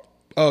all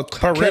catapulted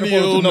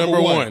Perennial to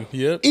number one.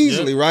 Yep.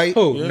 Easily, right?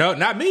 Who? No,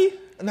 not me.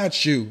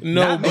 Not you.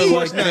 No, not but me.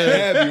 like It's not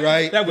Abby,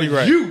 right? That was You're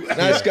right. you.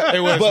 Not Scott. It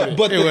wasn't.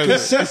 But It the wasn't.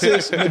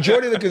 consensus,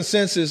 majority of the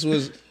consensus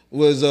was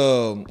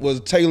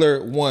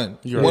Taylor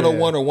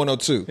 101 or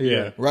 102.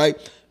 Yeah.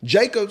 Right?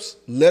 Jacobs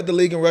led the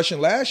league in rushing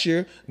last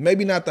year.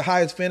 Maybe not the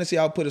highest fantasy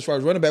output as far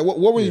as running back. What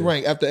was he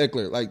ranked after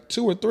Eckler? Like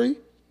 2 or 3?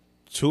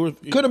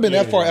 Could have been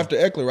that far after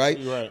Eckler, right?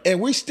 Right.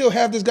 And we still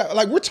have this guy.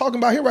 Like we're talking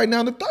about him right now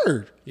in the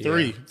third.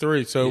 Three.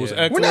 So it was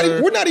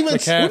Eckler, We're not even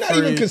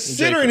McCaffrey,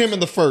 considering Jacobs. him in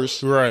the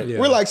first. Right. Yeah.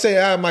 We're like saying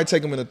I might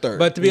take him in the third.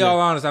 But to be all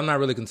honest, I'm not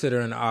really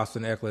considering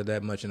Austin Eckler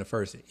that much in the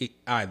first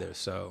either.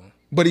 So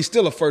But he's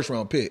still a first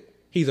round pick.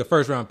 he's a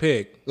first round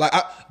pick. Like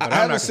I I'm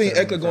haven't not seen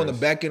considering Eckler him go in the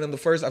first. back end of the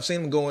first. I've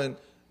seen him going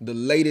the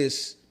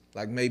latest,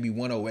 like maybe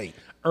 108.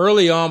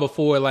 Early on,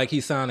 before like he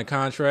signed a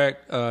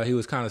contract, he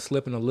was kind of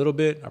slipping a little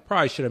bit. I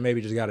probably should have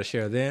maybe just got a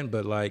share then,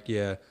 but like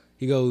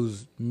he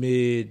goes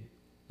mid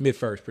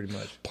first pretty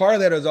much. Part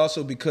of that is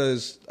also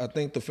because I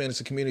think the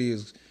fantasy community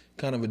has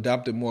kind of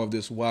adopted more of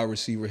this wide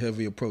receiver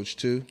heavy approach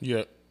too.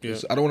 Yep.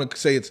 So I don't want to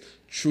say it's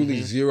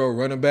truly zero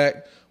running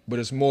back, but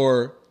it's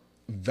more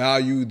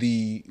value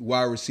the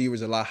wide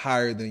receivers a lot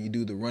higher than you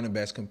do the running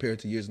backs compared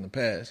to years in the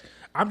past.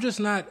 I'm just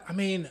not. I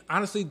mean,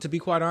 honestly, to be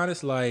quite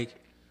honest, like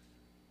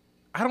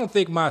I don't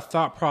think my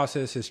thought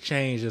process has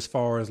changed as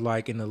far as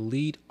like an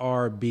elite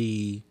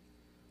RB,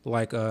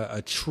 like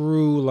a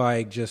true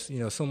like just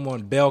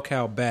someone bell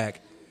cow back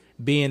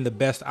being the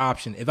best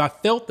option. If I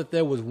felt that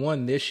there was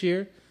one this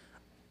year,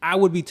 I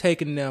would be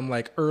taking them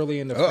like early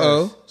in the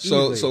first.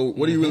 easily. So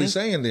what are you really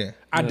saying then?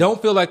 I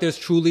don't feel like there's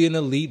truly an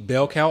elite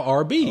bell cow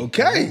RB.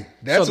 Okay,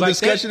 that's So, a like,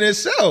 discussion in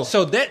itself.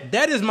 So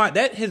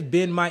that has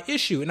been my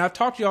issue, and I've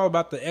talked to y'all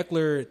about the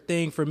Eckler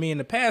thing for me in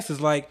the past. Is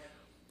like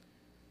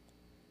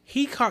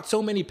he caught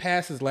so many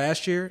passes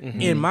last year,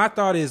 and my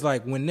thought is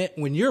like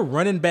when your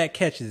running back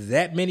catches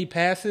that many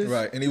passes,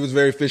 Right, and he was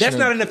very efficient. That's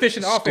not an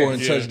efficient scoring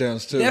offense.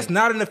 touchdowns too. That's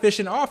not an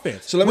efficient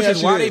offense. So let me which ask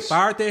is you why this. they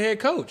fired their head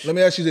coach. Let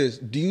me ask you this: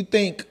 do you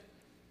think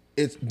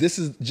this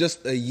is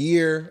just a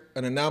year,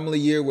 an anomaly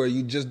year, where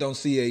you just don't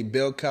see a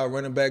bell cow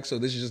running back? So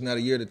this is just not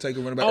a year to take a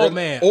running back. Oh,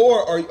 man.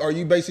 Or are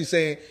you basically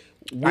saying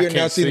we're now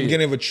can't seeing the see it.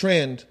 beginning of a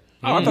trend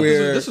Oh, I thought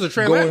where this was a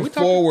trend. going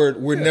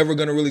forward, we're never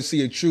going to really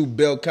see a true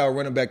bell cow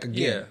running back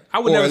again. I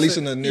would or never at least say,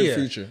 in the near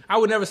future. I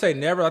would never say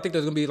never. I think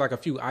there's going to be like a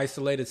few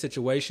isolated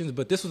situations,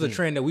 but this was a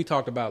trend that we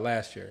talked about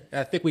last year.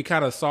 I think we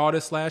kind of saw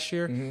this last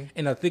year,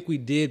 and I think we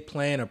did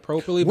plan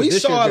appropriately. But We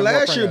this saw year it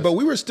last year, but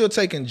we were still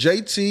taking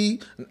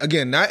JT,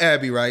 again, not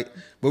Abby, right?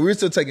 But we were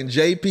still taking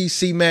JP,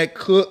 C-Mac,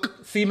 Cook.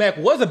 C-Mac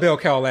was a bell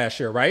cow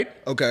last year, right?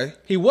 Okay.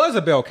 He was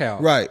a bell cow.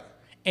 Right.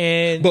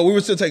 But we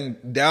were still taking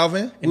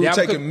Dalvin. We were Dalvin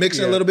taking Cook,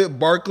 Mixon a little bit,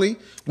 Barkley.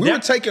 We were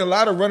taking a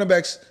lot of running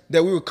backs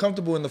that we were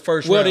comfortable in the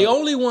first round. Well, the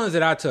only ones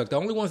that I took, the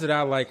only ones that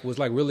I was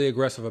really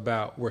aggressive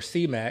about were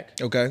C-Mac.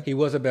 Okay. He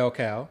was a bell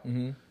cow.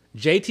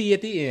 JT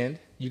at the end.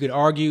 You could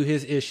argue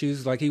his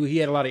issues. Like he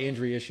had a lot of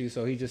injury issues,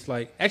 so he just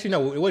actually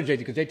no, it wasn't JT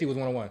because JT was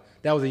 1-1.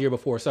 That was the year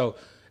before. So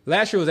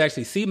last year was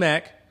actually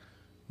C-Mac,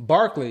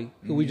 Barkley,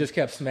 who we just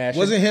kept smashing.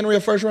 Wasn't Henry a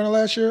first runner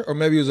last year? Or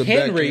maybe it was a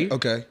Henry. back.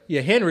 Okay.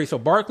 Yeah, Henry. So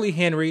Barkley,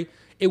 Henry.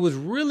 It was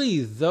really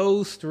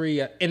those three,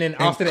 and then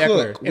Austin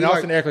Cook. Eckler. And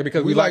Austin Eckler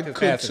because we liked his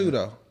Cook passing. too,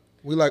 though.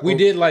 We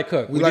did like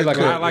Cook. I like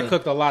yeah.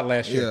 Cook a lot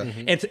last year.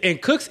 Yeah.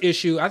 And Cook's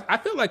issue, I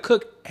feel like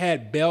Cook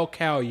had bell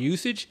cow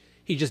usage.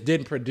 He just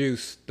didn't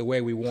produce the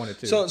way we wanted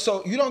to.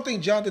 So you don't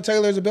think Jonathan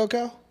Taylor is a bell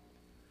cow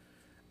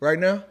right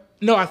now?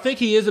 No, I think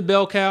he is a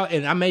bell cow,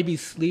 and I may be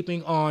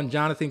sleeping on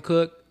Jonathan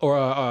Cook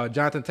or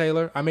Jonathan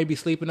Taylor. I may be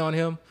sleeping on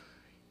him.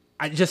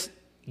 I just,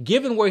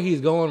 given where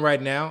he's going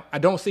right now, I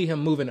don't see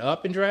him moving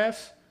up in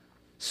drafts.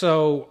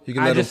 So You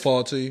can let him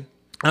fall to you?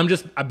 I've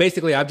just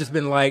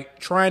been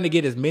trying to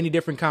get as many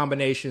different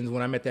combinations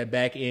when I'm at that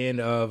back end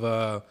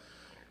of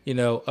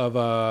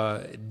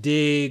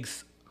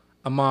Diggs,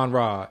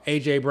 Amon-Ra,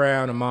 AJ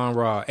Brown,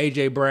 Amon-Ra,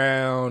 AJ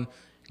Brown,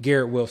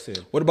 Garrett Wilson.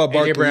 What about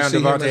Barkley? AJ Brown, You see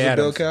him Devontae as a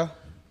Adams. bell cow?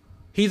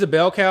 He's a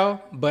bell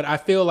cow, but I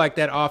feel like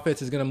that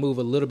offense is going to move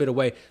a little bit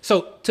away.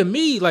 So to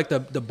me,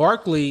 the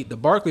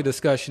Barkley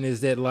discussion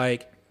is that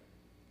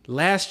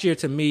last year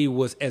to me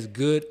was as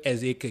good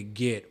as it could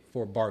get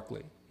for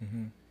Barkley.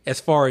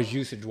 As far as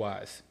usage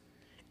wise.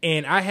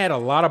 And I had a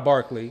lot of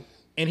Barkley,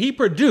 and he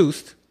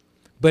produced,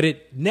 but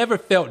it never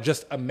felt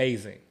just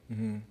amazing.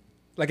 It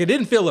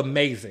didn't feel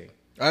amazing.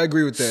 I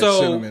agree with that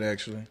sentiment,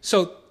 actually.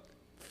 So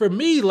for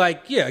me,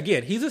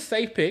 again, he's a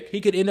safe pick.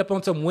 He could end up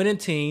on some winning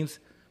teams,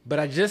 but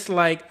I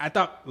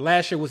thought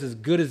last year was as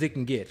good as it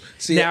can get.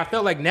 I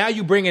felt like now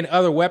you bring in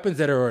other weapons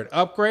that are an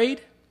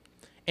upgrade,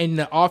 and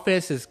the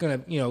offense is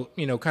going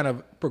to, kind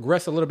of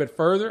progress a little bit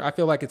further. I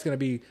feel like there's going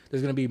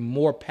to be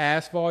more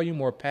pass volume,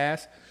 more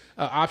pass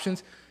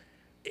options.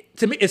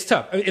 To me, it's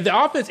tough. If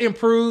the offense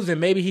improves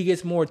and maybe he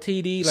gets more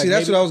TD,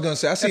 that's what I was going to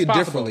say. I see it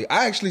differently.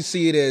 I actually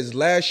see it as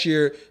last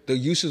year the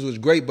usage was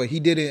great, but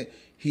he didn't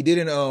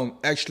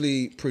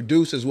actually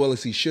produce as well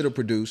as he should have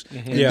produced.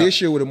 And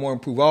this year with a more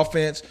improved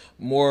offense,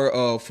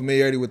 more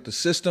familiarity with the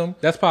system.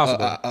 That's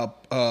possible.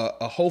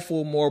 A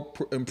hopeful, more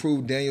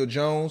improved Daniel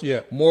Jones.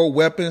 Yeah. More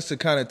weapons to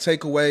kind of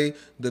take away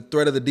the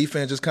threat of the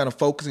defense, just kind of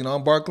focusing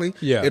on Barkley.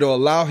 Yeah. It'll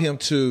allow him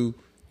to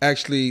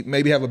actually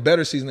maybe have a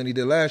better season than he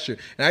did last year.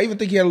 And I even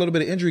think he had a little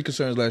bit of injury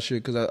concerns last year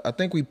because I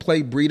think we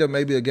played Breida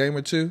maybe a game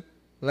or two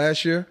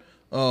last year.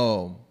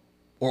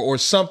 Or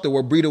something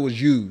where Breida was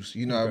used.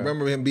 I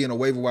remember him being a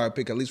waiver wire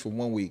pick at least for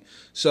 1 week.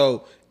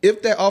 So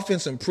if that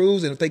offense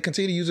improves and if they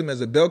continue to use him as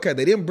a bell cat,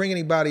 they didn't bring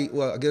anybody.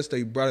 Well, I guess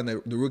they brought in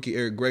the rookie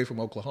Eric Gray from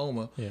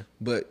Oklahoma. Yeah.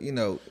 But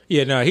he'll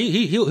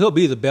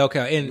be the bell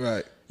cow, and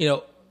right.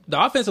 The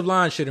offensive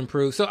line should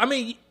improve. So I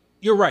mean,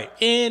 you're right,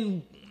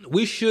 and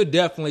we should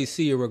definitely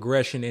see a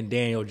regression in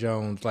Daniel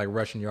Jones,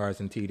 rushing yards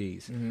and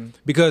TDs,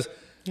 because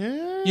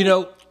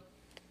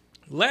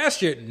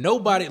last year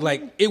nobody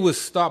it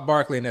was stop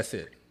Barkley and that's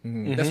it.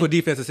 That's what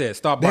defenses said.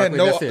 Stop Barkley.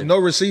 That's it. No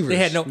receivers. They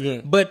had no.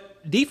 Yeah.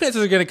 But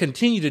defenses are going to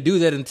continue to do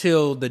that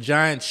until the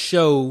Giants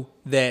show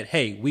that,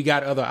 hey, we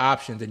got other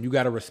options and you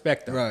got to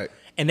respect them. Right.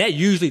 And that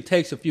usually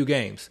takes a few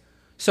games.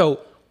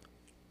 So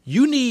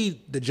you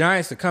need the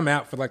Giants to come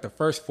out for the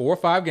first 4 or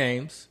 5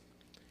 games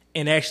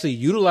and actually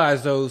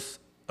utilize those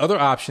other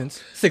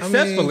options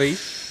successfully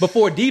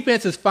before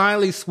defenses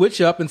finally switch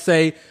up and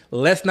say,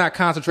 let's not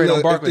concentrate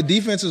on Barkley. If the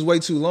defense is way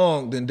too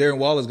long, then Darren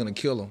Waller's going to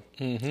kill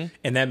him.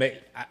 And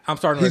that I'm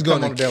starting He's to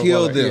come gonna on Darren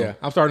kill Waller. them. Yeah,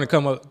 I'm starting to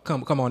come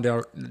on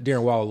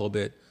Darren Waller a little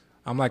bit.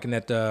 I'm liking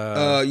that.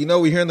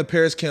 We're hearing the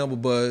Paris Campbell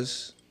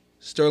buzz.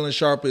 Sterling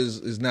Sharp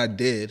is not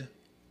dead,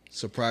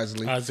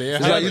 surprisingly. Isaiah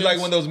He's like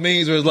one of those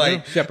memes where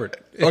it's Shepard.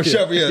 Oh,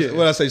 Shepard, yes. Yeah. What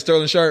did I say,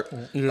 Sterling Sharp?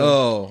 Yeah.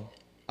 Oh,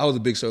 I was a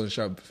big Sterling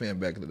Sharp fan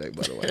back in the day,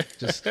 by the way.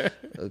 Just a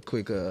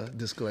quick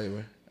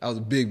disclaimer. I was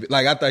a big,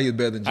 I thought he was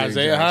better than Jerry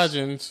Isaiah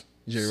Jones.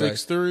 Hodgins, Jerry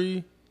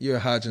 6'3". You're a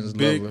Hodgins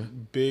lover.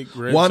 Big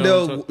red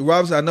Wandale zone.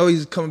 Robinson, I know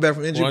he's coming back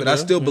from injury, but I Wandale,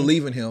 still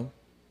believe in him.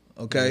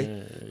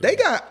 Okay? Yeah. They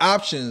got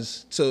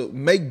options to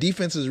make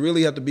defenses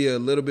really have to be a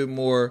little bit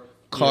more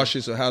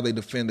cautious of how they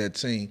defend that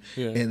team.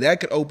 Yeah. And that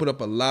could open up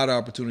a lot of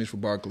opportunities for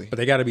Barkley. But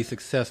they got to be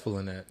successful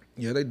in that.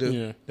 Yeah, they do.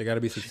 Yeah. They got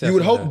to be successful. You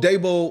would in hope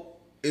that. Dabo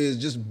is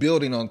just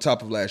building on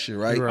top of last year,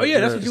 right? Oh, yeah,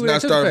 that's what He's you would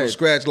not starting from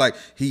anticipate. scratch.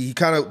 He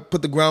kind of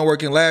put the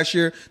groundwork in last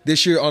year.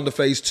 This year on to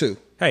phase 2.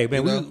 Hey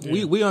man,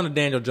 we on the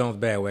Daniel Jones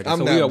bandwagon,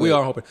 so we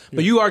are hoping.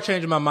 But you are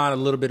changing my mind a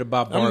little bit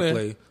about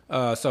Barkley.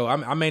 So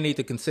I may need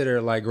to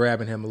consider like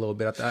grabbing him a little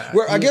bit.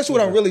 I guess what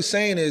I'm really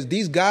saying is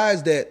these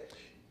guys that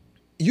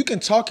you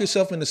can talk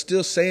yourself into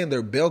still saying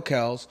they're bell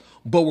cows,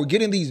 but we're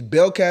getting these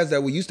bell cows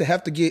that we used to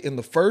have to get in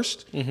the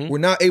first. We're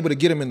not able to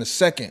get them in the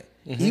second,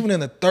 even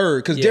in the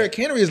third, because Derrick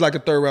Henry is like a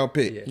third-round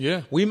pick.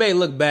 Yeah, we may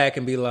look back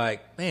and be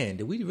like, man,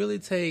 did we really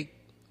take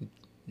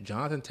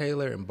Jonathan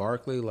Taylor and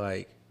Barkley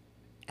like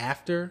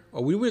after?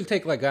 Or we really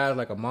take like guys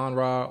like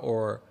Amon-Ra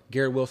or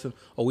Garrett Wilson?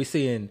 Or we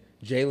seeing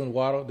Jalen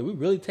Waddle? Did we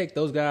really take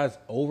those guys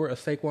over a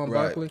Saquon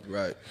Barkley?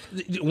 Right.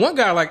 One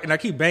guy, like, and I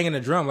keep banging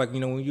the drum, like, you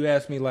know, when you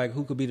ask me, like,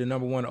 who could be the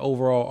number one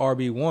overall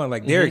RB1,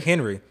 like, Derrick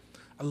Henry.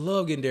 I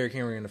love getting Derrick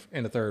Henry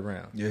in the third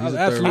round. Yeah, I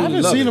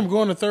haven't seen him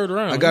go in the third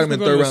round. I got him in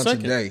third round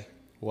today.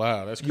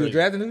 Wow, that's crazy. You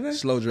drafted him today?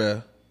 Slow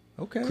draft.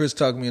 Okay. Chris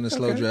talked me in a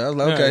slow draft. I was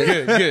like,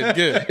 okay.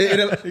 Good.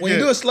 When you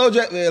do a slow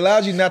draft, it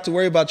allows you not to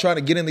worry about trying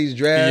to get in these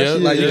drafts. You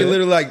can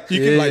literally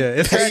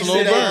it's a slow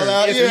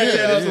burn.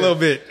 It's a little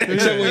bit.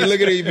 Except when you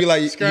look at it, you be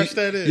like, scratch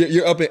that in.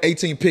 You're up at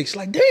 18 picks.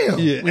 Like, damn,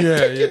 pick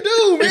your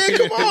dude, man.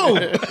 Come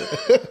on.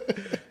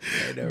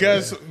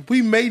 Guys,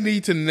 we may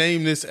need to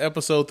name this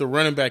episode the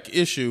running back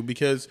issue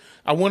because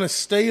I want to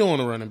stay on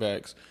the running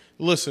backs.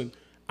 Listen,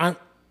 I'm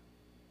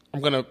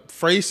going to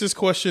phrase this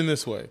question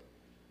this way.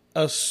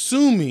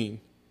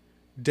 Assuming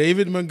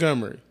David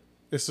Montgomery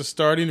is the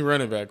starting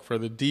running back for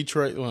the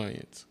Detroit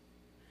Lions,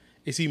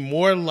 is he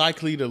more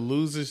likely to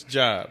lose his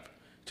job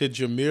to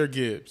Jahmyr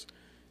Gibbs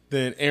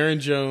than Aaron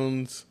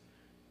Jones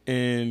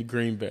in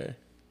Green Bay?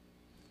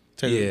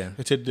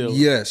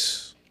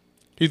 Yes.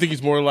 Do you think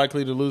he's more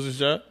likely to lose his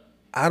job?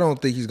 I don't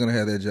think he's going to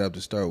have that job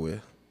to start with.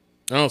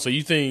 Oh, so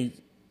you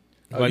think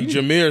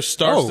Jahmyr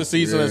starts the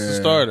season as the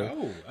starter?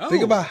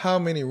 Think about how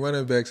many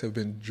running backs have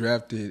been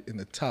drafted in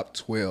the top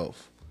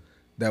 12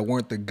 that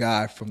weren't the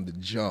guy from the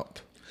jump.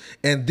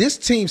 And this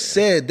team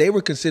said they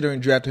were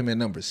considering drafting him at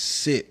number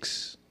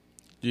 6.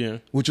 Yeah.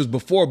 Which was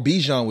before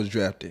Bijan was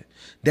drafted.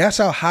 That's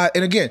how high.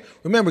 And again,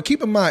 remember,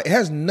 keep in mind, it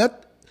has none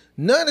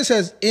of this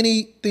has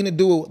anything to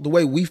do with the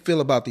way we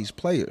feel about these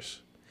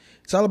players.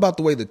 It's all about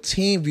the way the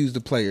team views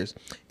the players.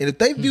 And if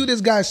they view this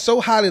guy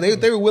so highly,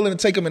 they were willing to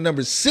take him at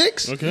number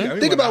 6. Okay.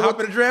 Think about what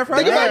the draft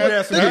think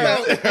about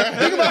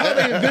how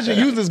they envision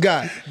using this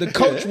guy. The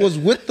coach was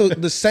with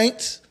the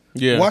Saints.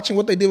 Yeah. Watching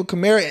what they did with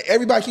Kamara, and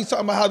everybody keeps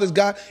talking about how this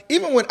guy,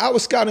 even when I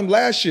was scouting him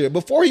last year,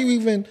 before he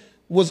even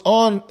was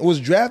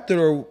drafted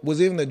or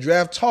was even the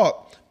draft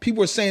talk,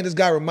 people were saying this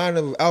guy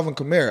reminded them of Alvin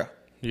Kamara.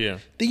 Yeah.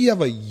 Think you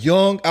have a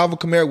young Alvin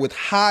Kamara with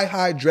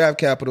high draft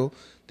capital.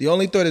 The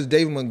only threat is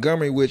David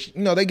Montgomery, which,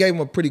 they gave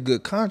him a pretty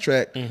good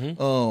contract.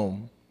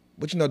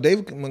 But,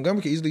 David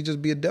Montgomery could easily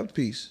just be a depth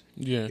piece.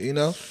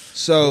 Yeah.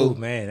 So,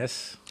 man,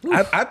 that's...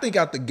 I think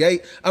out the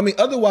gate,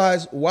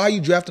 otherwise, why are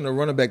you drafting a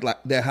running back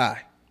like that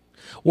high?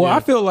 Well, I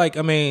feel like,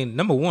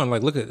 number one,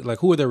 like, look at, like,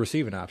 who are their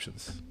receiving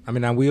options?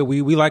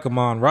 We like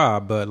Amon-Ra,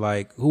 but,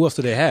 like, who else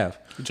do they have?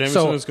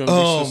 Jameson is going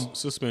to be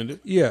suspended.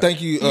 Yeah.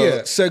 Thank you.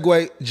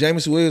 Segue.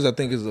 Jameson Williams, I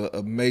think, is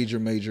a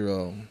major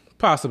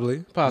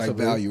possibly like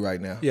value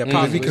right now. Yeah,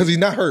 possibly. Because he's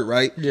not hurt,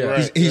 right?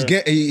 Yeah.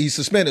 He's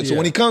suspended. So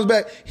when he comes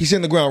back, he's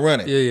hitting the ground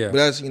running. Yeah. But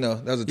that's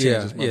a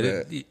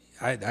change.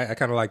 I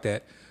kind of like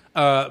that.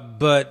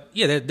 But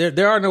yeah,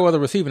 there are no other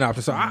receiving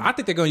options. So I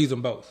think they're going to use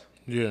them both.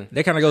 Yeah.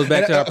 That kind of goes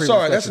back to our previous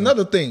that's discussion.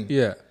 another thing.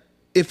 Yeah.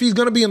 If he's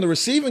going to be in the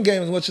receiving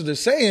game as much as they're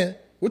saying,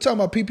 we're talking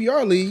about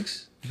PPR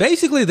leagues.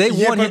 Basically, they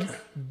want him.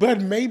 But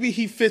maybe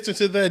he fits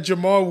into that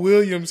Jamal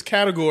Williams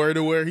category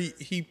to where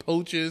he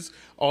poaches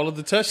all of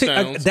the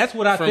touchdowns. That's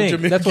what I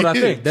think. That's what I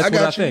think.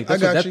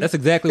 That's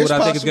exactly what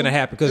I think is going to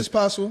happen. It's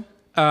possible.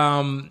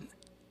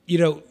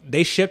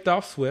 They shipped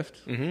off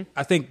Swift. Mm-hmm.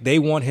 I think they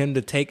want him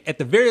to take, at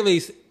the very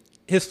least,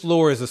 his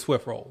floor is a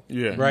Swift role.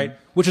 Yeah. Right?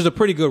 Which is a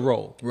pretty good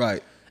role.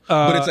 Right.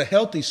 But it's a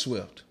healthy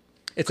Swift.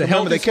 It's a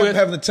healthy They kept Swift.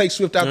 having to take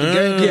Swift out the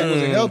game because it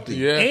wasn't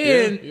healthy.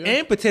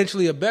 And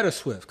potentially a better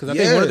Swift. Because I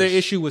think one of their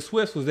issue with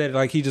Swift was that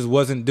like he just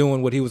wasn't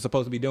doing what he was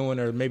supposed to be doing,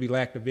 or maybe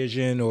lacked the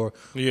vision, or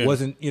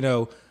wasn't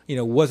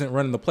wasn't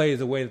running the plays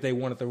the way that they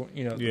wanted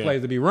the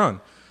plays to be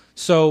run.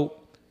 So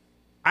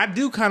I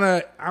do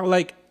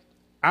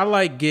I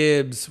like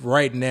Gibbs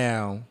right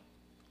now,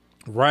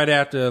 right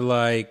after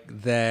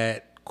like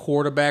that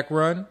quarterback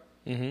run,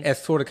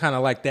 as sort of kind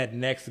of like that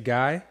next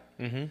guy.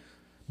 Mm-hmm.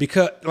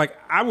 Because, like,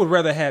 I would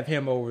rather have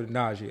him over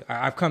Najee.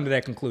 I've come to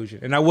that conclusion.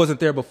 And I wasn't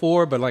there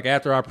before, but, like,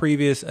 after our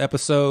previous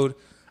episode,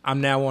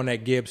 I'm now on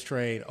that Gibbs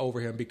train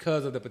over him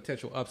because of the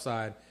potential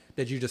upside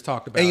that you just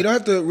talked about. And you don't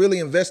have to really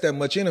invest that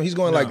much in him. He's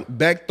going, like,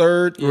 back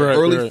third,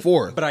 early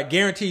fourth. But I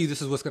guarantee you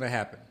this is what's going to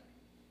happen.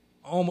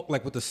 Almost,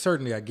 like, with the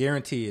certainty, I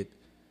guarantee it,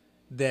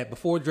 that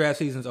before draft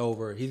season's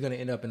over, he's going to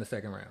end up in the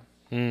second round.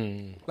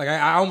 Like,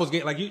 I almost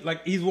get, like,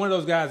 he's one of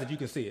those guys that you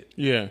can see it.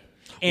 Yeah.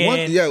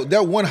 And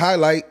that one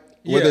highlight,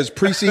 whether it's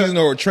preseason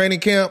or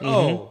training camp.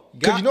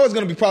 Because you know it's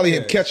going to be probably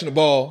him catching the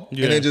ball and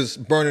then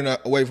just burning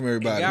away from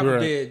everybody. God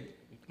forbid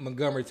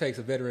Montgomery takes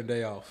a veteran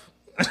day off.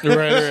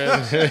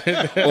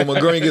 Or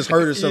Montgomery gets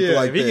hurt or something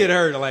like that. If he get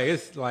hurt, like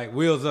it's like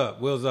wheels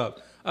up.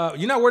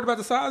 You're not worried about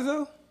the size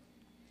though?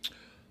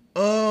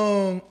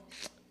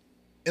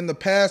 In the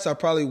past, I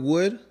probably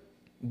would,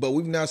 but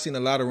we've now seen a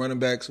lot of running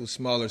backs with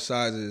smaller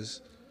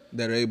sizes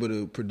that are able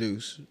to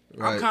produce.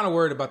 Right? I'm kind of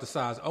worried about the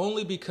size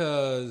only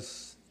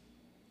because,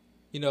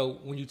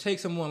 when you take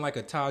someone like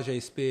a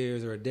Tajay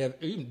Spears or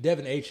even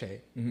Devin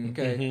Achane,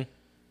 okay,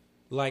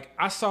 like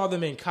I saw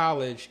them in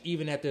college,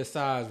 even at their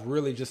size,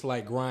 really just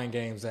like grind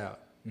games out.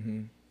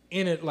 In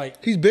it,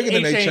 like he's bigger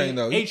than Achane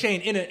though.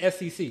 Achane in an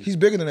SEC. He's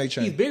bigger than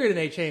Achane. He's bigger than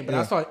Achane, but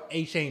I saw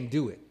Achane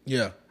do it.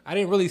 Yeah, I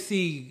didn't really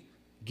see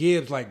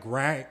Gibbs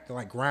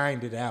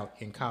grind it out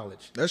in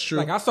college. That's true.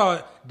 Like I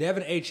saw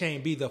Devin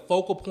Achane be the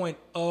focal point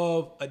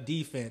of a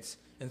defense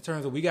in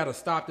terms of we got to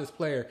stop this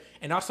player,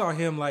 and I saw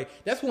him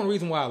that's one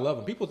reason why I love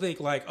him. People think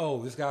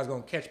oh, this guy's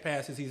gonna catch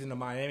passes. He's in the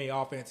Miami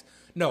offense.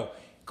 No,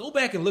 go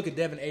back and look at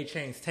Devin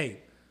Achane's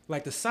tape.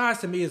 Like the size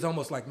to me is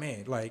almost like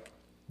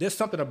there's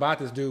something about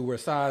this dude where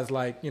size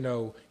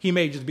he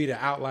may just be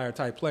the outlier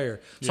type player.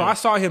 So I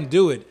saw him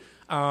do it.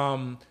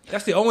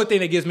 That's the only thing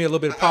that gives me a little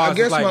bit of pause.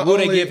 Will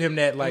they give him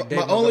that? My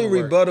only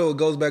rebuttal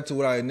goes back to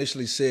what I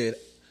initially said.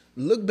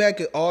 Look back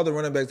at all the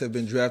running backs that have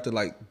been drafted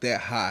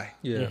that high,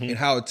 and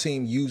how a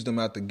team used them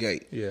out the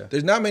gate. Yeah.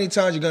 There's not many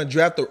times you're going to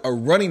draft a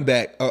running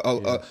back,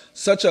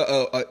 such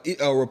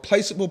a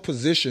replaceable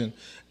position.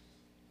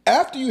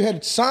 After you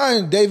had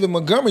signed David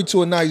Montgomery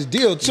to a nice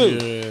deal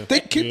too.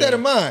 Keep that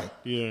in mind.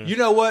 Yeah. You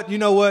know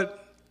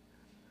what?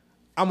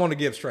 I'm on the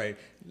Gibbs trade.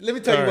 Let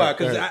me tell you why,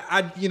 because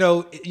I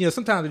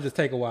sometimes it just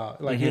take a while.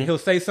 Like he'll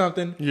say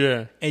something,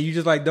 and you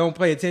just don't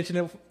pay attention,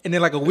 and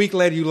then a week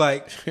later you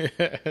okay,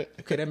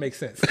 that makes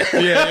sense.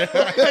 Yeah,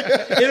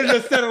 it'll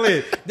just settle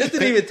in. This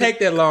didn't even take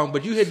that long,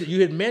 but you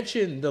had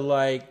mentioned the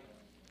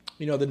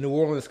the New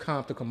Orleans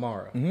comp to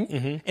Kamara,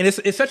 and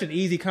it's such an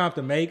easy comp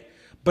to make,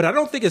 but I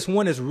don't think it's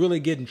one that's really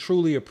getting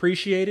truly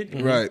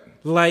appreciated.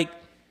 Right,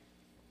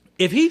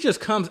 if he just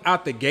comes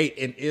out the gate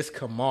and is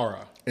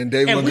Kamara. And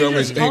David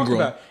Montgomery's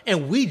Ingram.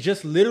 And we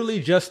just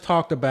literally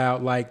talked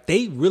about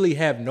they really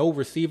have no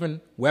receiving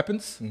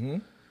weapons.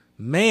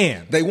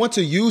 Man. They want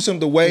to use him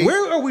the way.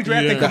 Where are we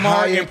drafting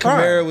Kamara in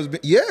prime? Kamara was,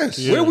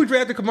 yes. Where are we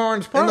drafting Kamara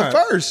in prime? In the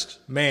first.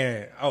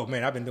 Man. Oh,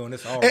 man, I've been doing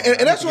this all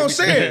And that's what I'm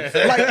saying.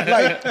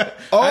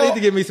 I need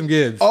to give me some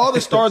Gibbs. All the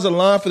stars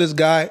align for this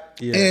guy,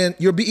 and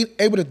you're being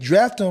able to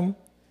draft him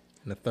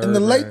in the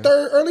late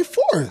third, early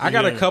fourth. I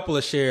got a couple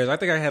of shares. I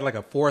think I had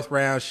a fourth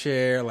round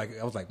share.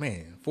 I was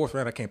man, fourth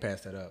round, I can't pass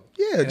that up.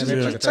 Yeah,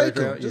 just take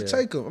him. Just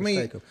take him. I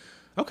mean,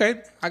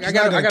 okay. I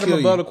got him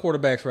above the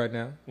quarterbacks right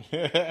now.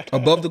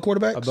 Above the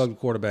quarterbacks? Above the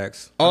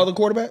quarterbacks. All the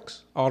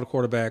quarterbacks? All the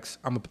quarterbacks.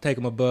 I'm gonna take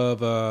him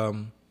above.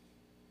 I'll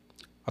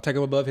take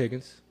him above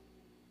Higgins.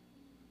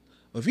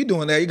 Well, if you're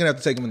doing that, you're gonna have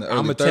to take him in the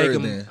early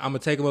third. Then I'm gonna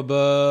take him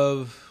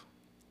above.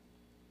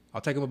 I'll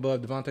take him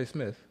above Devontae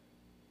Smith.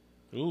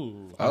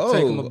 Ooh. I'll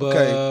take him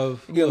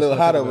above. Okay. You get a little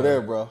hot over there,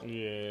 bro.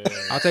 Yeah.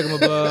 I'll take him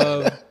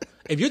above.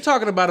 If you're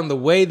talking about him the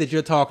way that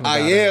you're talking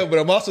about him. But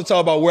I'm also talking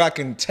about where I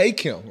can take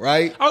him,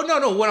 right? Oh,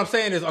 no. What I'm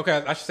saying is,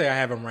 okay, I should say I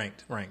have him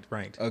ranked.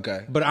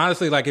 Okay. But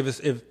honestly,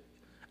 if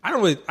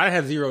I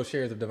have 0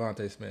 shares of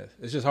Devontae Smith.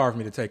 It's just hard for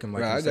me to take him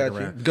in the second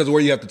round. Because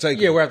where you have to take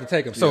him. Yeah, where I have to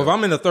take him. So if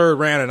I'm in the third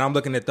round and I'm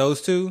looking at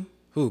those two,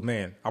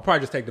 man, I'll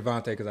probably just take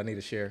Devontae because I need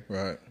a share.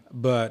 Right.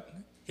 But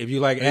if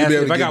you ask,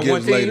 if I got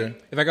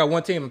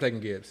one team, I'm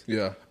taking Gibbs.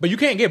 Yeah. But you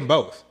can't get them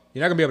both.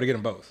 You're not gonna be able to get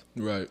them both.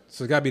 Right.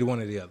 So it's got to be the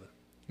one or the other.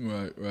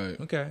 Right.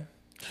 Okay.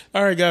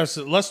 All right, guys.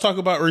 So let's talk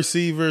about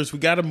receivers. We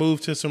got to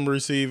move to some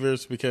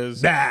receivers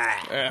because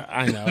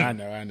I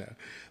know.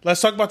 Let's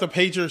talk about the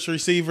Patriots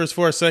receivers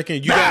for a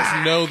second. You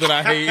guys know that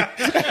I hate.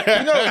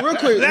 Real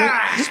quick.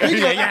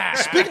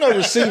 Speaking of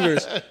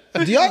receivers,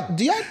 do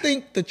y'all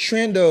think the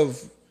trend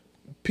of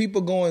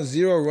people going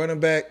 0 running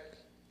back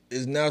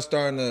is now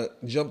starting to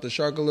jump the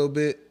shark a little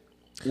bit,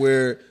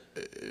 where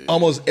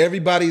almost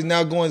everybody's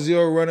now going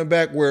 0 running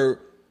back, where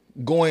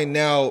going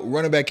now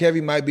running back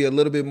heavy might be a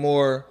little bit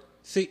more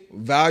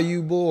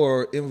valuable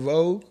or in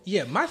vogue?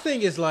 Yeah, my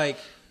thing is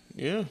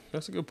yeah,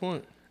 that's a good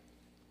point.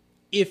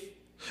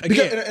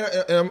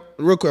 And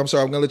real quick, I'm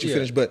sorry, I'm going to let you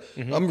finish, but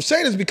I'm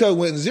saying this because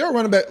when 0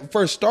 running back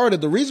first started,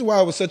 the reason why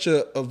it was such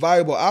a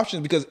viable option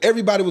is because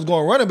everybody was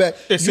going running back.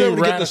 You were able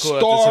to get the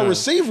star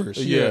receivers.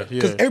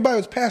 Because everybody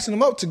was passing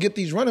them up to get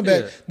these running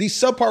backs, these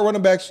subpar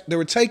running backs they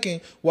were taking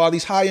while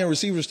these high-end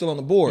receivers are still on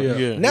the board.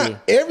 Now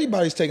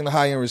everybody's taking the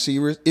high-end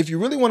receivers. If you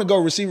really want to go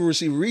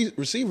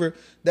receiver,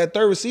 that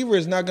third receiver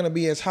is not going to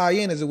be as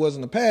high-end as it was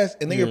in the past,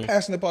 and then you're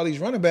passing up all these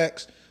running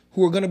backs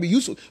who are going to be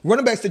useful.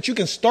 Running backs that you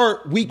can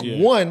start week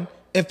 1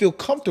 and feel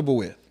comfortable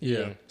with.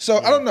 So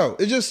I don't know.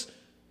 It's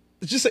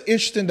just an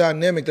interesting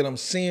dynamic that I'm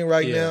seeing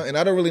right now, and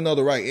I don't really know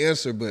the right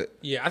answer. But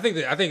I think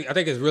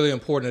it's really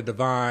important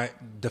to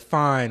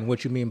define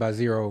what you mean by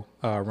 0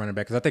 running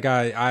back. Because I think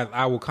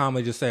I will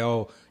commonly just say,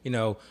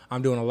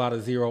 I'm doing a lot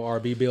of 0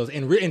 RB builds,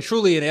 and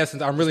truly in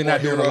essence, I'm really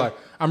not doing a lot.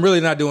 I'm really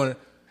not doing.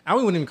 I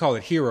wouldn't even call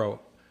it hero.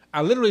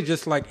 I literally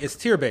just it's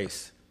tier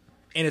based,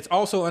 and it's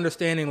also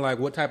understanding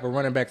what type of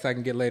running backs I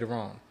can get later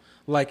on.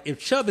 Like if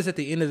Chubb is at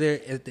the end of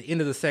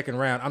the second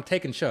round, I'm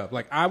taking Chubb.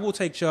 Like I will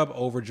take Chubb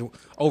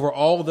over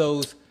all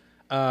those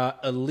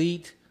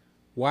elite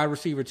wide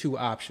receiver 2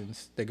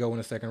 options that go in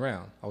the second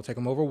round. I will take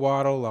him over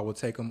Waddle. I will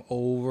take him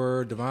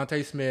over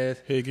Devontae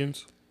Smith.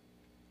 Higgins.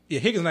 Yeah,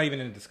 Higgins not even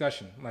in the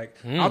discussion. Like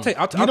You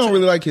don't really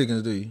like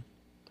Higgins, do you?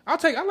 I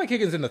like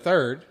Higgins in the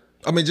third.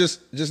 I mean,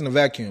 just in a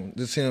vacuum.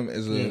 Just him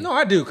as a. No,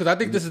 I do because I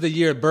think this is the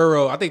year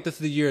Burrow. I think this is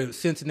the year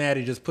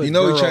Cincinnati just put. He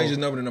changed his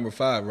number to number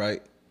 5,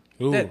 right?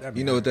 Ooh.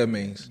 You know what that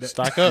means.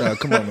 Stock up. No,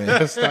 come on,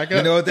 man. Stock up.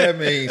 You know what that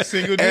means.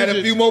 Single Add a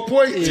digits. few more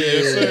points.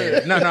 Yes,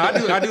 sir. No,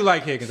 I do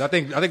like Higgins. I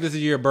think this is the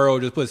year Burrow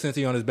just put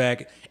Cincy on his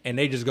back and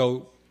they just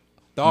go.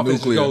 The offense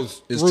Nuclear. just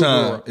goes. It's through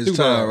time. Burrow, It's through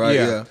time, Burrow. right?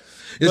 Yeah.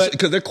 It's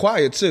because they're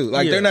quiet too.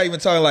 Like Yeah. they're not even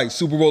talking like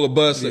Super Bowl or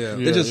bust. Yeah.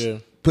 They're just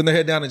putting their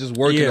head down and just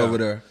working over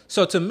there.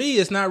 So to me,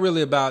 it's not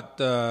really about.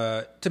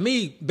 To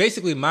me,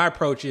 basically, my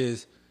approach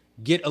is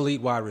get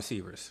elite wide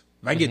receivers.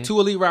 If I can get 2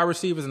 elite wide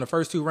receivers in the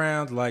first 2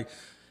 rounds, like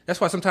that's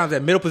why sometimes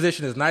that middle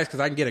position is nice because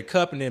I can get a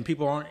cup and then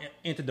people aren't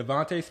into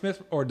Devontae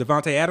Smith or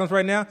Devontae Adams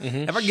right now.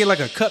 If I can get like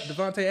a cup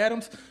Devontae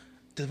Adams.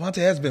 Devontae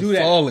has been Do that.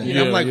 falling.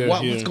 Yeah, I'm like, yeah,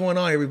 what's going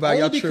on, everybody?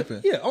 Y'all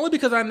tripping. Yeah, only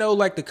because I know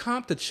like the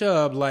comp to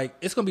Chubb, like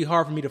it's gonna be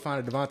hard for me to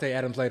find a Devontae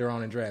Adams later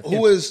on in draft.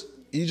 Who is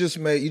you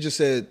just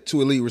said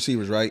 2 elite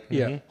receivers, right?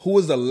 Yeah. Who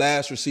was the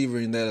last receiver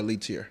in that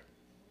elite tier?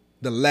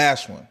 The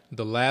last one.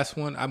 The last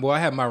one? I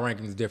have my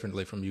rankings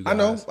differently from you guys. I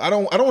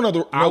know. I don't know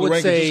the I would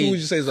rankings. say Just who would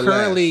you say is the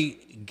currently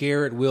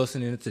Garrett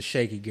Wilson, and it's a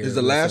shaky Garrett last? Is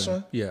the Wilson. last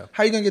one? Yeah.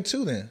 How you gonna get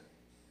 2 then? What do you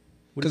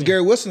Because mean?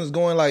 Gary Wilson is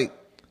going like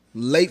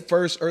late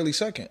first, early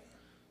second.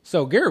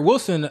 So Garrett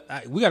Wilson,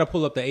 we got to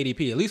pull up the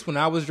ADP. At least when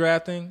I was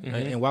drafting,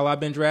 and while I've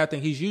been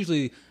drafting, he's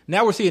usually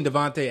now we're seeing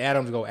Devontae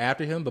Adams go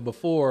after him, but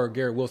before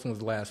Garrett Wilson was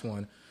the last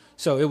one.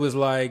 So it was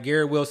like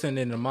Garrett Wilson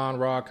and Amon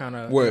Ra kind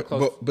of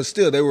close. But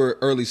still, they were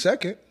early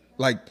second,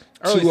 like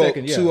Early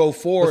second, yeah.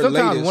 204. But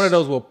sometimes latest. one of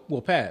those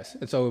will pass,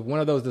 and so if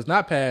one of those does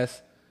not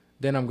pass,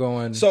 then I'm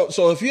going. So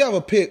if you have a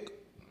pick,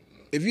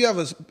 if you have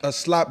a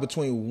slot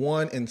between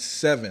 1 and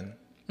 7,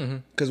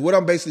 because what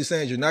I'm basically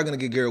saying is you're not going to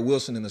get Garrett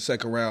Wilson in the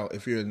second round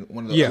if you're in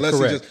one of those, unless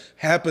correct. he just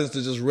happens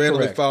to just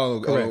randomly Correct. follow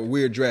a Correct.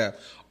 weird draft.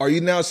 Are you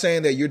now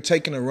saying that you're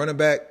taking a running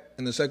back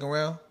in the second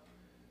round?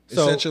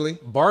 So Essentially,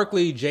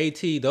 Barkley,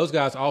 JT, those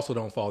guys also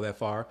don't fall that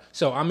far.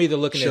 So I'm either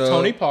looking Chubb. at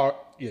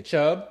Tony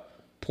Chubb,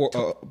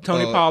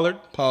 Tony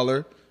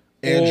Pollard,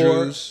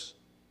 Andrews.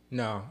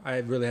 No, I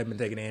really haven't been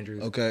taking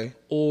Andrews. Okay,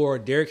 Or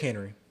Derrick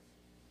Henry.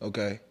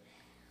 okay.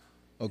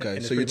 And So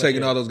it's you're pretty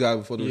taking much all it. those guys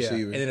before the Yeah.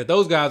 receiver. And then if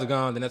those guys are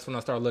gone, then that's when I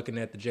start looking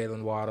at the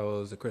Jalen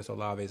Waddles, the Chris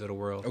Olaves of the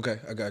world. Okay,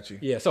 I got you.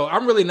 Yeah, so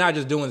I'm really not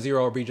just doing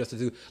 0 or B just to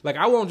do. Like,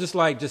 I won't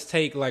just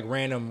take like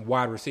random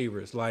wide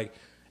receivers. Like,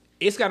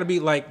 it's got to be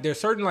like there's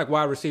certain like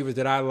wide receivers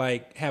that I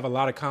like have a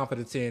lot of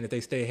confidence in if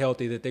they stay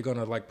healthy that they're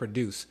gonna like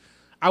produce.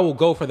 I will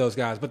go for those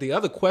guys, but the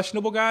other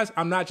questionable guys,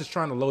 I'm not just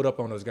trying to load up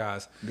on those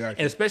guys. Gotcha.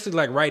 And especially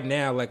like right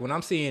now, like when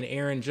I'm seeing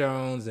Aaron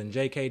Jones and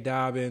J.K.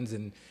 Dobbins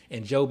and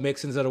Joe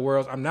Mixons of the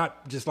world, I'm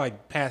not just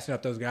like passing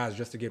up those guys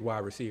just to get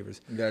wide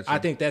receivers. Gotcha. I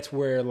think that's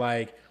where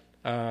like.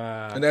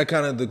 And that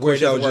kind of the where it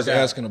question I was doesn't just work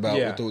out. asking about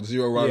Yeah. with the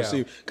 0 wide Yeah.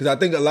 receiver. Because I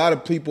think a lot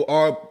of people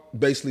are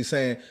basically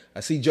saying, I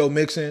see Joe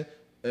Mixon,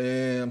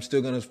 and I'm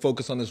still going to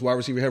focus on this wide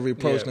receiver heavy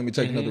approach. Yeah. Let me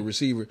take another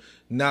receiver.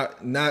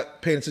 Not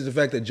paying attention to the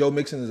fact that Joe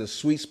Mixon is a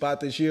sweet spot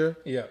this year.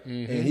 Yeah.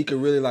 And he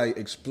could really like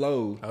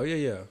explode. Oh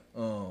yeah.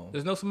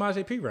 There's no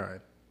Samaje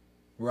Perine.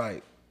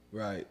 Right.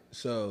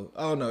 So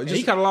I don't know. And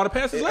he caught a lot of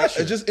passes last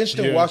year. It's just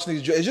interesting Yeah. watching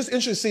these. It's just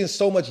interesting seeing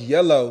so much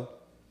yellow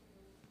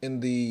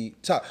in the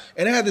top.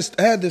 And I had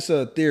this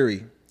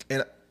theory.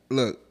 And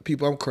look,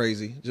 people, I'm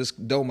crazy.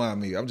 Just don't mind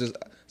me.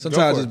 Sometimes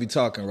I for just it. be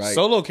talking, right?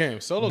 Solo came.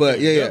 But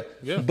came.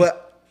 yeah.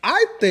 But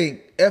I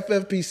think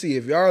FFPC,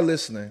 if y'all are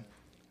listening,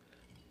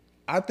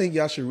 I think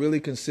y'all should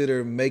really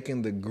consider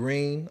making the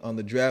green on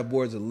the draft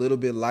boards a little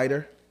bit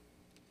lighter.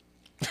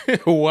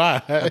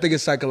 Why? I think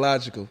it's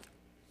psychological.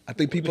 I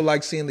think people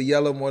like seeing the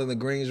yellow more than the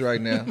greens right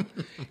now.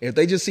 If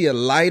they just see a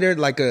lighter,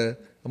 like a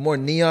more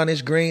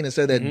neonish green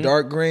instead of that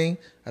dark green,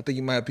 I think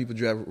you might have people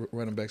draft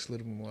running backs a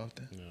little bit more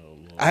often.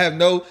 I have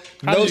no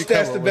How do you come stats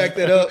up to with back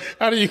that up.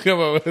 How do you come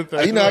up with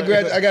that? You know,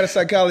 I got a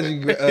psychology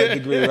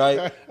degree,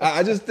 right?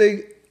 I just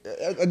think,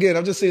 again,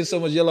 I'm just seeing so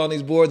much yellow on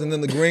these boards, and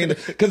then the green,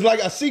 because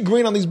like I see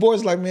green on these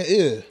boards, like man,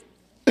 ew.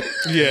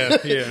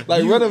 Yeah.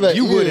 Like running back,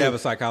 You would ew. have a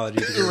psychology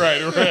degree.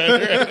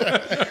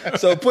 right.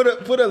 So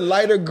put a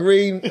lighter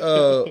green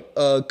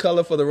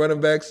color for the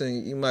running backs,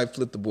 and you might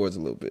flip the boards a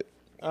little bit.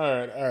 All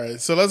right.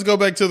 So let's go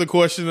back to the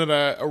question that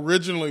I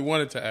originally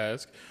wanted to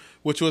ask,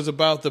 which was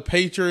about the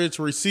Patriots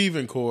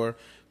receiving core.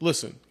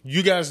 Listen,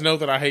 you guys know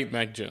that I hate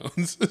Mac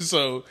Jones.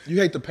 So You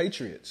hate the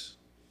Patriots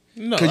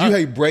no, because you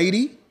hate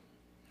Brady.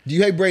 Do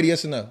you hate Brady?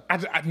 Yes or no?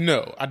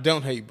 No, I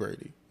don't hate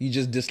Brady. You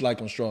just dislike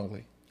him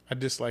strongly. I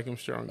dislike him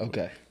strongly.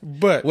 Okay.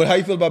 But How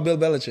you feel about Bill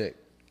Belichick?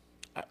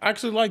 I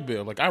actually like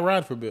Bill. Like I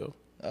ride for Bill.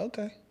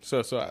 Okay.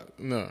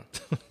 No.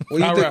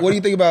 What do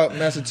you think about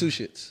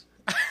Massachusetts?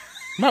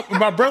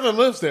 My brother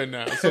lives there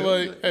now, so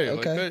like, hey,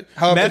 Okay. like,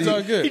 How that's many-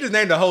 all good. He just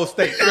named the whole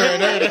state. Not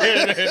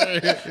He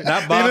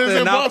lives Boston,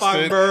 in not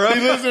Boston. Foxborough. He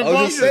lives in I was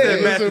Boston. just saying,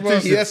 He lives in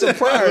Boston. he has some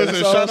pride. Listen,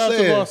 That's all shout I'm out to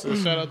saying.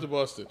 Boston. Shout out to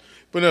Boston.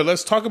 But no,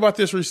 let's talk about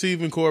this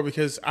receiving core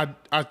because I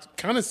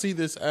kind of see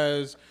this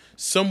as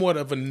somewhat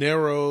of a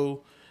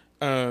narrow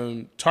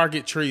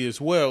target tree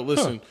as well.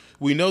 Listen,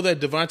 we know that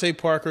Devontae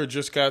Parker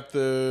just got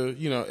the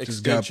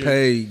Just got extension.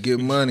 paid, get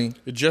money.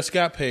 It just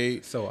got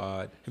paid. So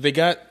odd. They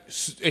got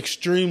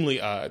extremely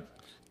odd.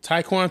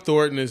 Tyquan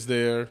Thornton is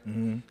there.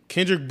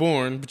 Kendrick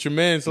Bourne, but your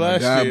man's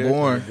last guy year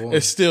Bourne.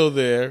 is still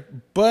there.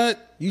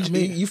 But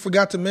You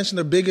forgot to mention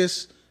the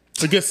biggest.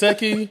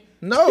 Gesicki.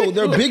 No,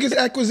 their biggest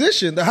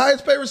acquisition, the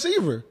highest paid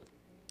receiver,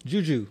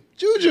 Juju.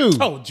 Juju.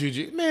 Oh,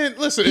 Juju. Man,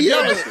 listen, if he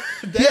y'all,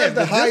 has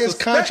the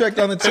highest contract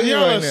on the if team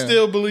y'all right are now.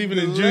 still believing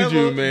in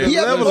Juju, man. He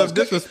has level the of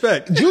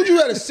disrespect. Juju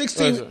had a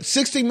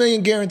 60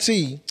 million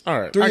guarantee, All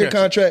right, I 3-year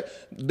got you. contract.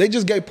 They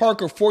just gave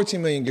Parker 14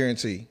 million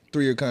guarantee,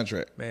 3-year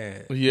contract.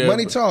 Man. Yeah,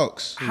 Money but-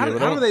 talks. How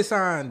do they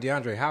sign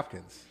DeAndre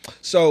Hopkins?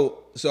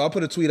 So I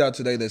put a tweet out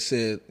today that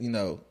said,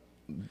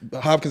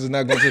 Hopkins is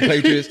not going to the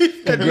Patriots.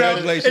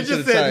 Congratulations it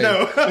to just the said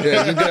Titans. no.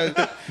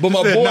 Yeah, but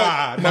my said, boy,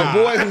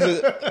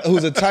 nah.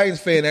 who's a Titans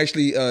fan,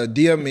 actually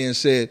DM'd me and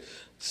said,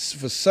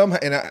 for somehow,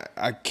 and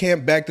I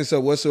can't back this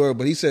up whatsoever,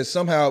 but he said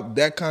somehow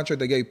that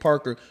contract they gave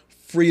Parker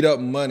freed up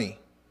money.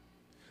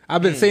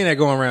 I've been seeing that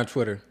going around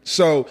Twitter.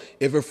 So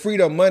if it freed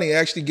up money, it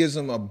actually gives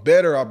him a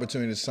better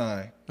opportunity to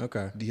sign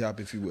Okay. D-Hop,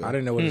 if you will. I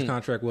didn't know what his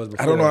contract was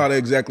before. I don't know how that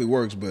exactly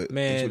works, but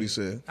Man, that's what he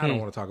said. I don't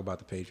want to talk about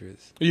the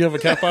Patriots. You have a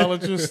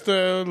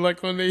capologist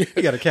like on the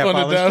You got a capologist?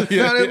 on the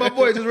dial? No, that's my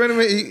boy. Just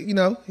randomly,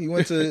 he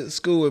went to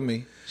school with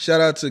me.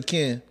 Shout out to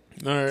Ken.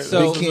 All right.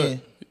 So- Big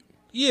Ken.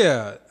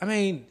 Yeah, I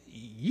mean,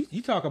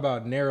 you talk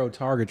about narrow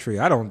target tree.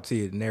 I don't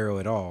see it narrow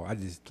at all. I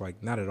just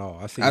not at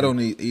all. I don't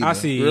either. I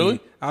see. Really?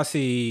 I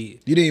see.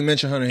 You didn't even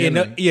mention Hunter In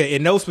Henry.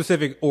 in no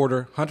specific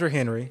order. Hunter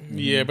Henry,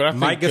 yeah, but I think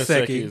Mike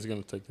Gesicki Gesicki, is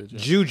going to take that job.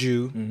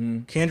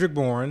 Juju, Kendrick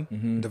Bourne,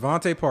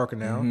 Devontae Parker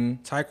now,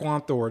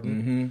 Tyquan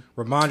Thornton,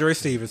 Ramondre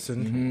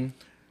Stevenson,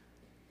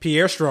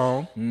 Pierre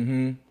Strong.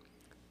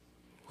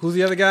 Who's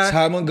the other guy?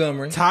 Ty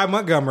Montgomery. Ty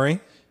Montgomery.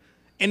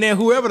 And then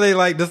whoever they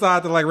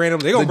decide to randomly, they're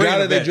The gonna bring guy in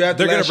that a they vet. drafted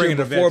They're gonna last bring year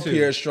in a vet before too.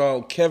 Pierre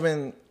Strong,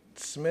 Kevin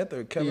Smith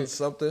or Kevin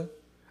something.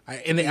 I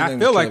name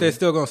feel is like they're Kevin.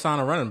 still gonna sign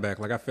a running back.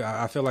 Like I feel like And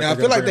I they're feel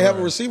gonna like they bring have a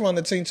running- receiver on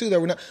the team too that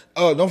we're not.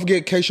 Oh, don't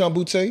forget Keyshawn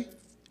Boutte.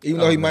 Even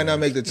though he might not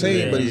make the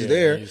team, but he's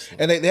there.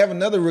 And they have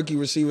another rookie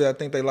receiver that I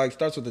think they like.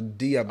 Starts with a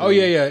D, I Oh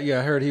believe. yeah.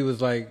 I heard he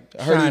was I heard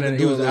he shining. been He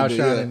doing was a little bit,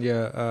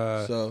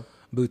 outshining So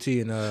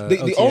Booty and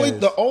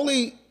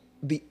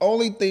the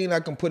only thing I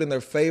can put in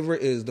their favor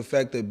is the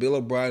fact that Bill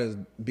O'Brien is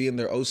being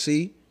their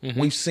OC.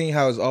 We've seen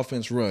how his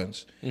offense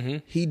runs.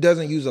 He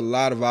doesn't use a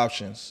lot of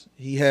options.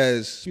 He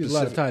has he was a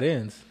lot of tight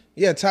ends.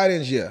 Yeah, tight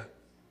ends. Yeah,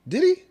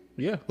 did he?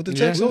 Yeah, With the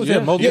Yeah. Texans, Yeah,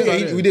 multiple tight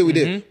we ends. did. We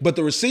did. But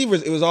the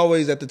receivers, it was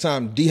always at the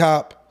time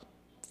D-Hop,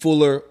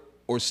 Fuller,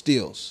 or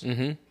Steels.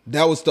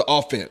 That was the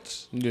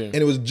offense, Yeah. and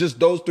it was just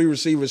those three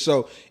receivers.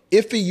 So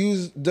if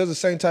he does the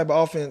same type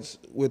of offense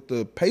with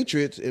the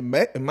Patriots, it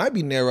might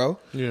be narrow.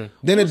 Yeah.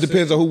 Then it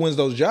depends on who wins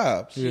those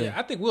jobs. Yeah,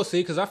 I think we'll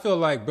see because I feel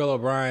like Bill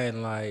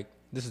O'Brien,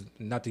 this is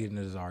not to get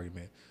into this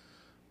argument,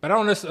 but I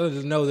don't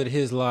necessarily know that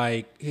his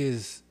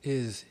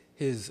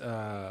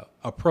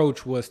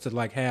approach was to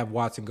have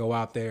Watson go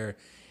out there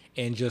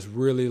and just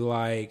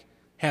really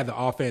have the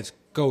offense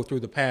go through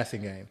the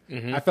passing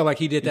game. I felt like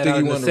he did that think out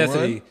of he wanted to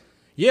necessity. run?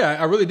 Yeah,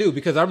 I really do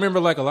because I remember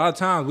a lot of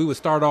times we would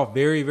start off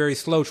very, very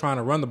slow trying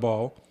to run the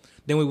ball.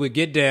 Then we would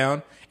get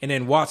down, and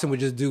then Watson would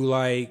just do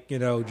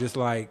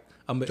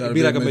Try to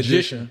be like a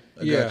magician.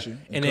 I Yeah, got you.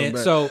 and come then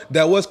back. so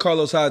that was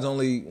Carlos Hyde's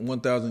only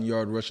 1,000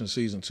 yard rushing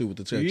season too with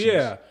the Texans.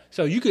 yeah.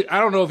 So you could. I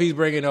don't know if he's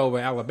bringing over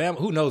Alabama.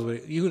 Who knows?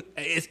 But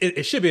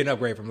it should be an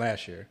upgrade from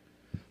last year.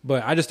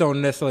 But I just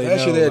don't necessarily know.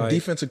 Actually, they had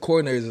defensive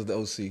coordinators as the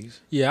OCs.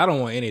 Yeah, I don't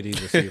want any of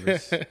these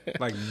receivers.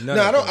 None. No,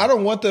 of them. I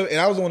don't want them. And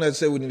I was the one that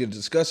said we need to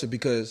discuss it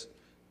because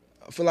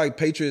I feel like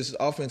Patriots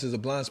offense is a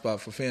blind spot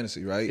for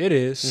fantasy, right? It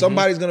is.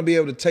 Somebody's going to be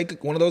able to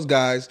take one of those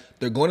guys.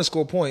 They're going to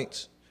score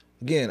points.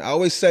 Again, I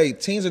always say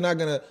teams are not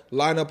going to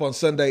line up on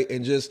Sunday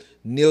and just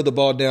kneel the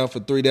ball down for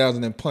 3 downs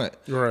and then punt.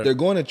 Right. They're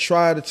going to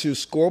try to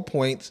score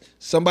points.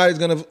 Somebody's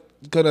going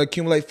to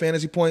accumulate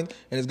fantasy points,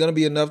 and it's going to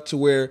be enough to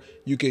where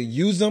you can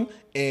use them,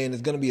 and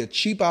it's going to be a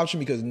cheap option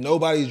because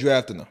nobody's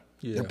drafting them.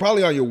 Yeah. They're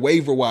probably on your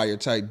waiver wire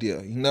type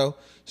deal,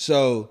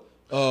 So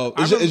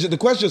the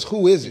question is,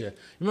 who is it? Yeah.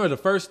 You remember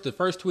the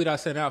first tweet I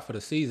sent out for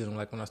the season,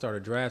 when I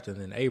started drafting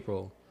in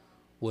April,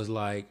 was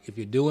if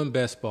you're doing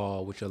best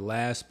ball with your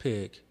last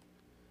pick,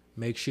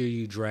 make sure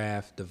you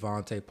draft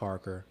Devontae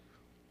Parker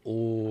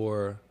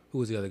or who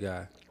was the other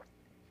guy?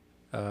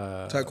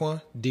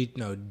 Tyquan?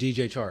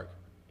 DJ Chark.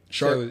 Chark?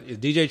 So it's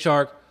DJ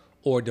Chark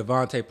or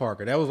Devontae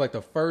Parker. That was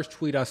the first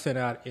tweet I sent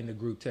out in the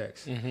group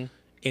text. And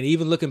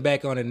even looking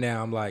back on it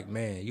now, I'm like,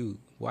 man,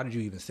 why did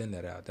you even send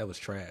that out? That was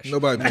trash.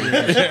 Nobody paid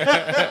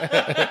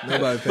attention.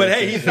 Nobody paid But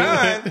hey, he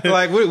attention.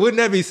 signed. Wouldn't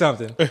that be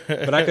something?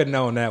 But I couldn't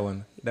know on that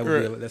one. That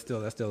would be that's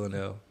still an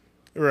L.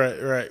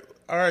 Right.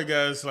 All right,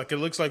 guys. Like, it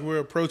looks like we're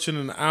approaching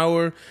an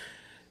hour.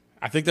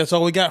 I think that's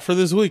all we got for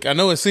this week. I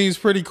know it seems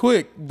pretty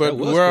quick, but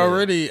we're quick.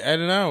 already at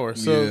an hour.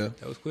 So Yeah.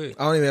 That was quick.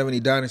 I don't even have any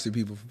dynasty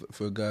people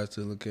for guys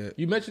to look at.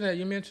 You mentioned that.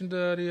 You mentioned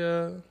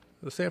the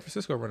San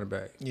Francisco running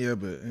back. Yeah,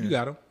 but You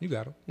got him. You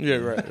got him. yeah,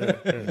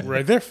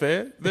 right. They're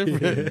fed. They're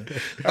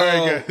fed. All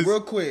right, guys.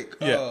 real quick.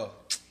 Yeah.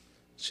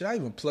 Should I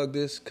even plug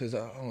this? Because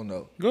I don't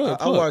know. Go ahead.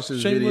 I plug. watched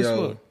this Shameless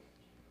video.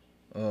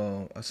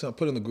 plug. I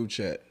put it in the group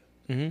chat.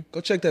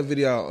 Go check that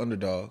video out,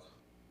 Underdog.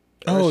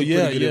 Oh, Actually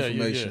yeah, pretty good yeah,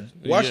 information.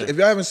 yeah. Watch Yeah. it. If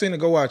y'all haven't seen it,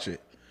 go watch it.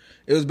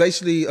 It was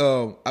basically, I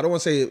don't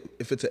want to say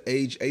if it's an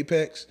age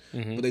apex,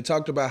 but they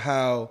talked about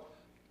how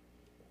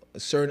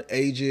certain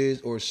ages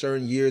or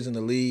certain years in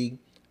the league,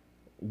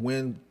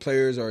 when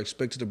players are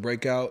expected to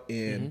break out,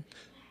 and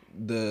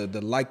the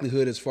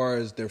likelihood as far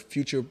as their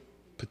future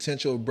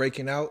potential of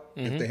breaking out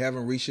if they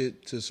haven't reached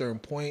it to a certain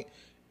point.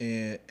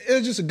 And it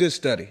was just a good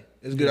study.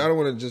 It's good. I don't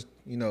want to just,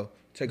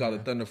 take all the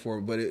thunder for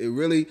it, but it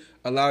really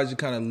allows you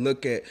to kind of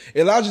look at,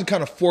 it allows you to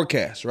kind of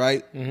forecast,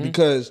 right?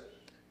 Because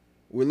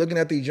we're looking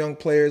at these young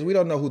players. We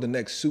don't know who the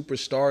next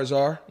superstars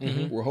are.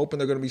 We're hoping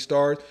they're going to be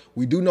stars.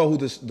 We do know who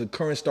the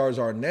current stars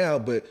are now,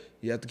 but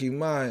you have to keep in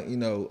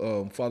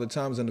mind, Father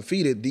Time's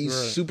undefeated. These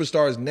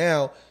superstars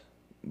now,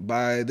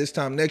 by this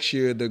time next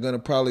year, they're going to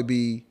probably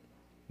be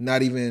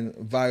not even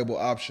viable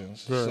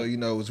options. Right.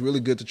 So, it's really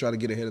good to try to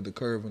get ahead of the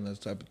curve and those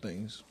type of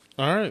things.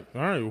 All right.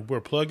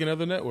 We're plugging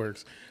other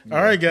networks.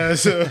 All right,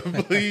 guys.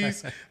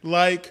 Please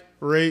like,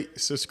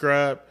 rate,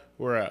 subscribe.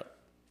 We're out.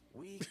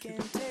 We can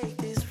take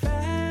this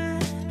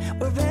ride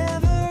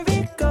wherever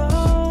it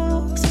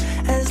goes.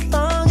 As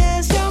long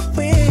as you're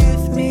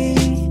with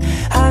me,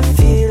 I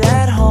feel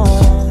at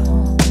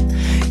home.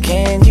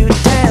 Can you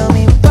tell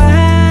me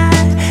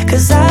why?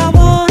 'Cause I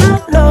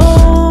wanna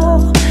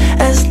know.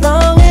 As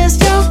long as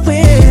you're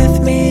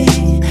with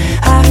me,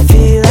 I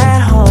feel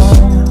at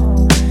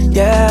home.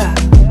 Yeah.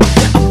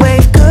 I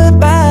wave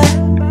goodbye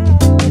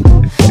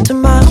to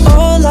my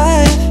old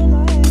life.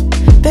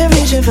 Been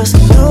reaching for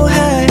some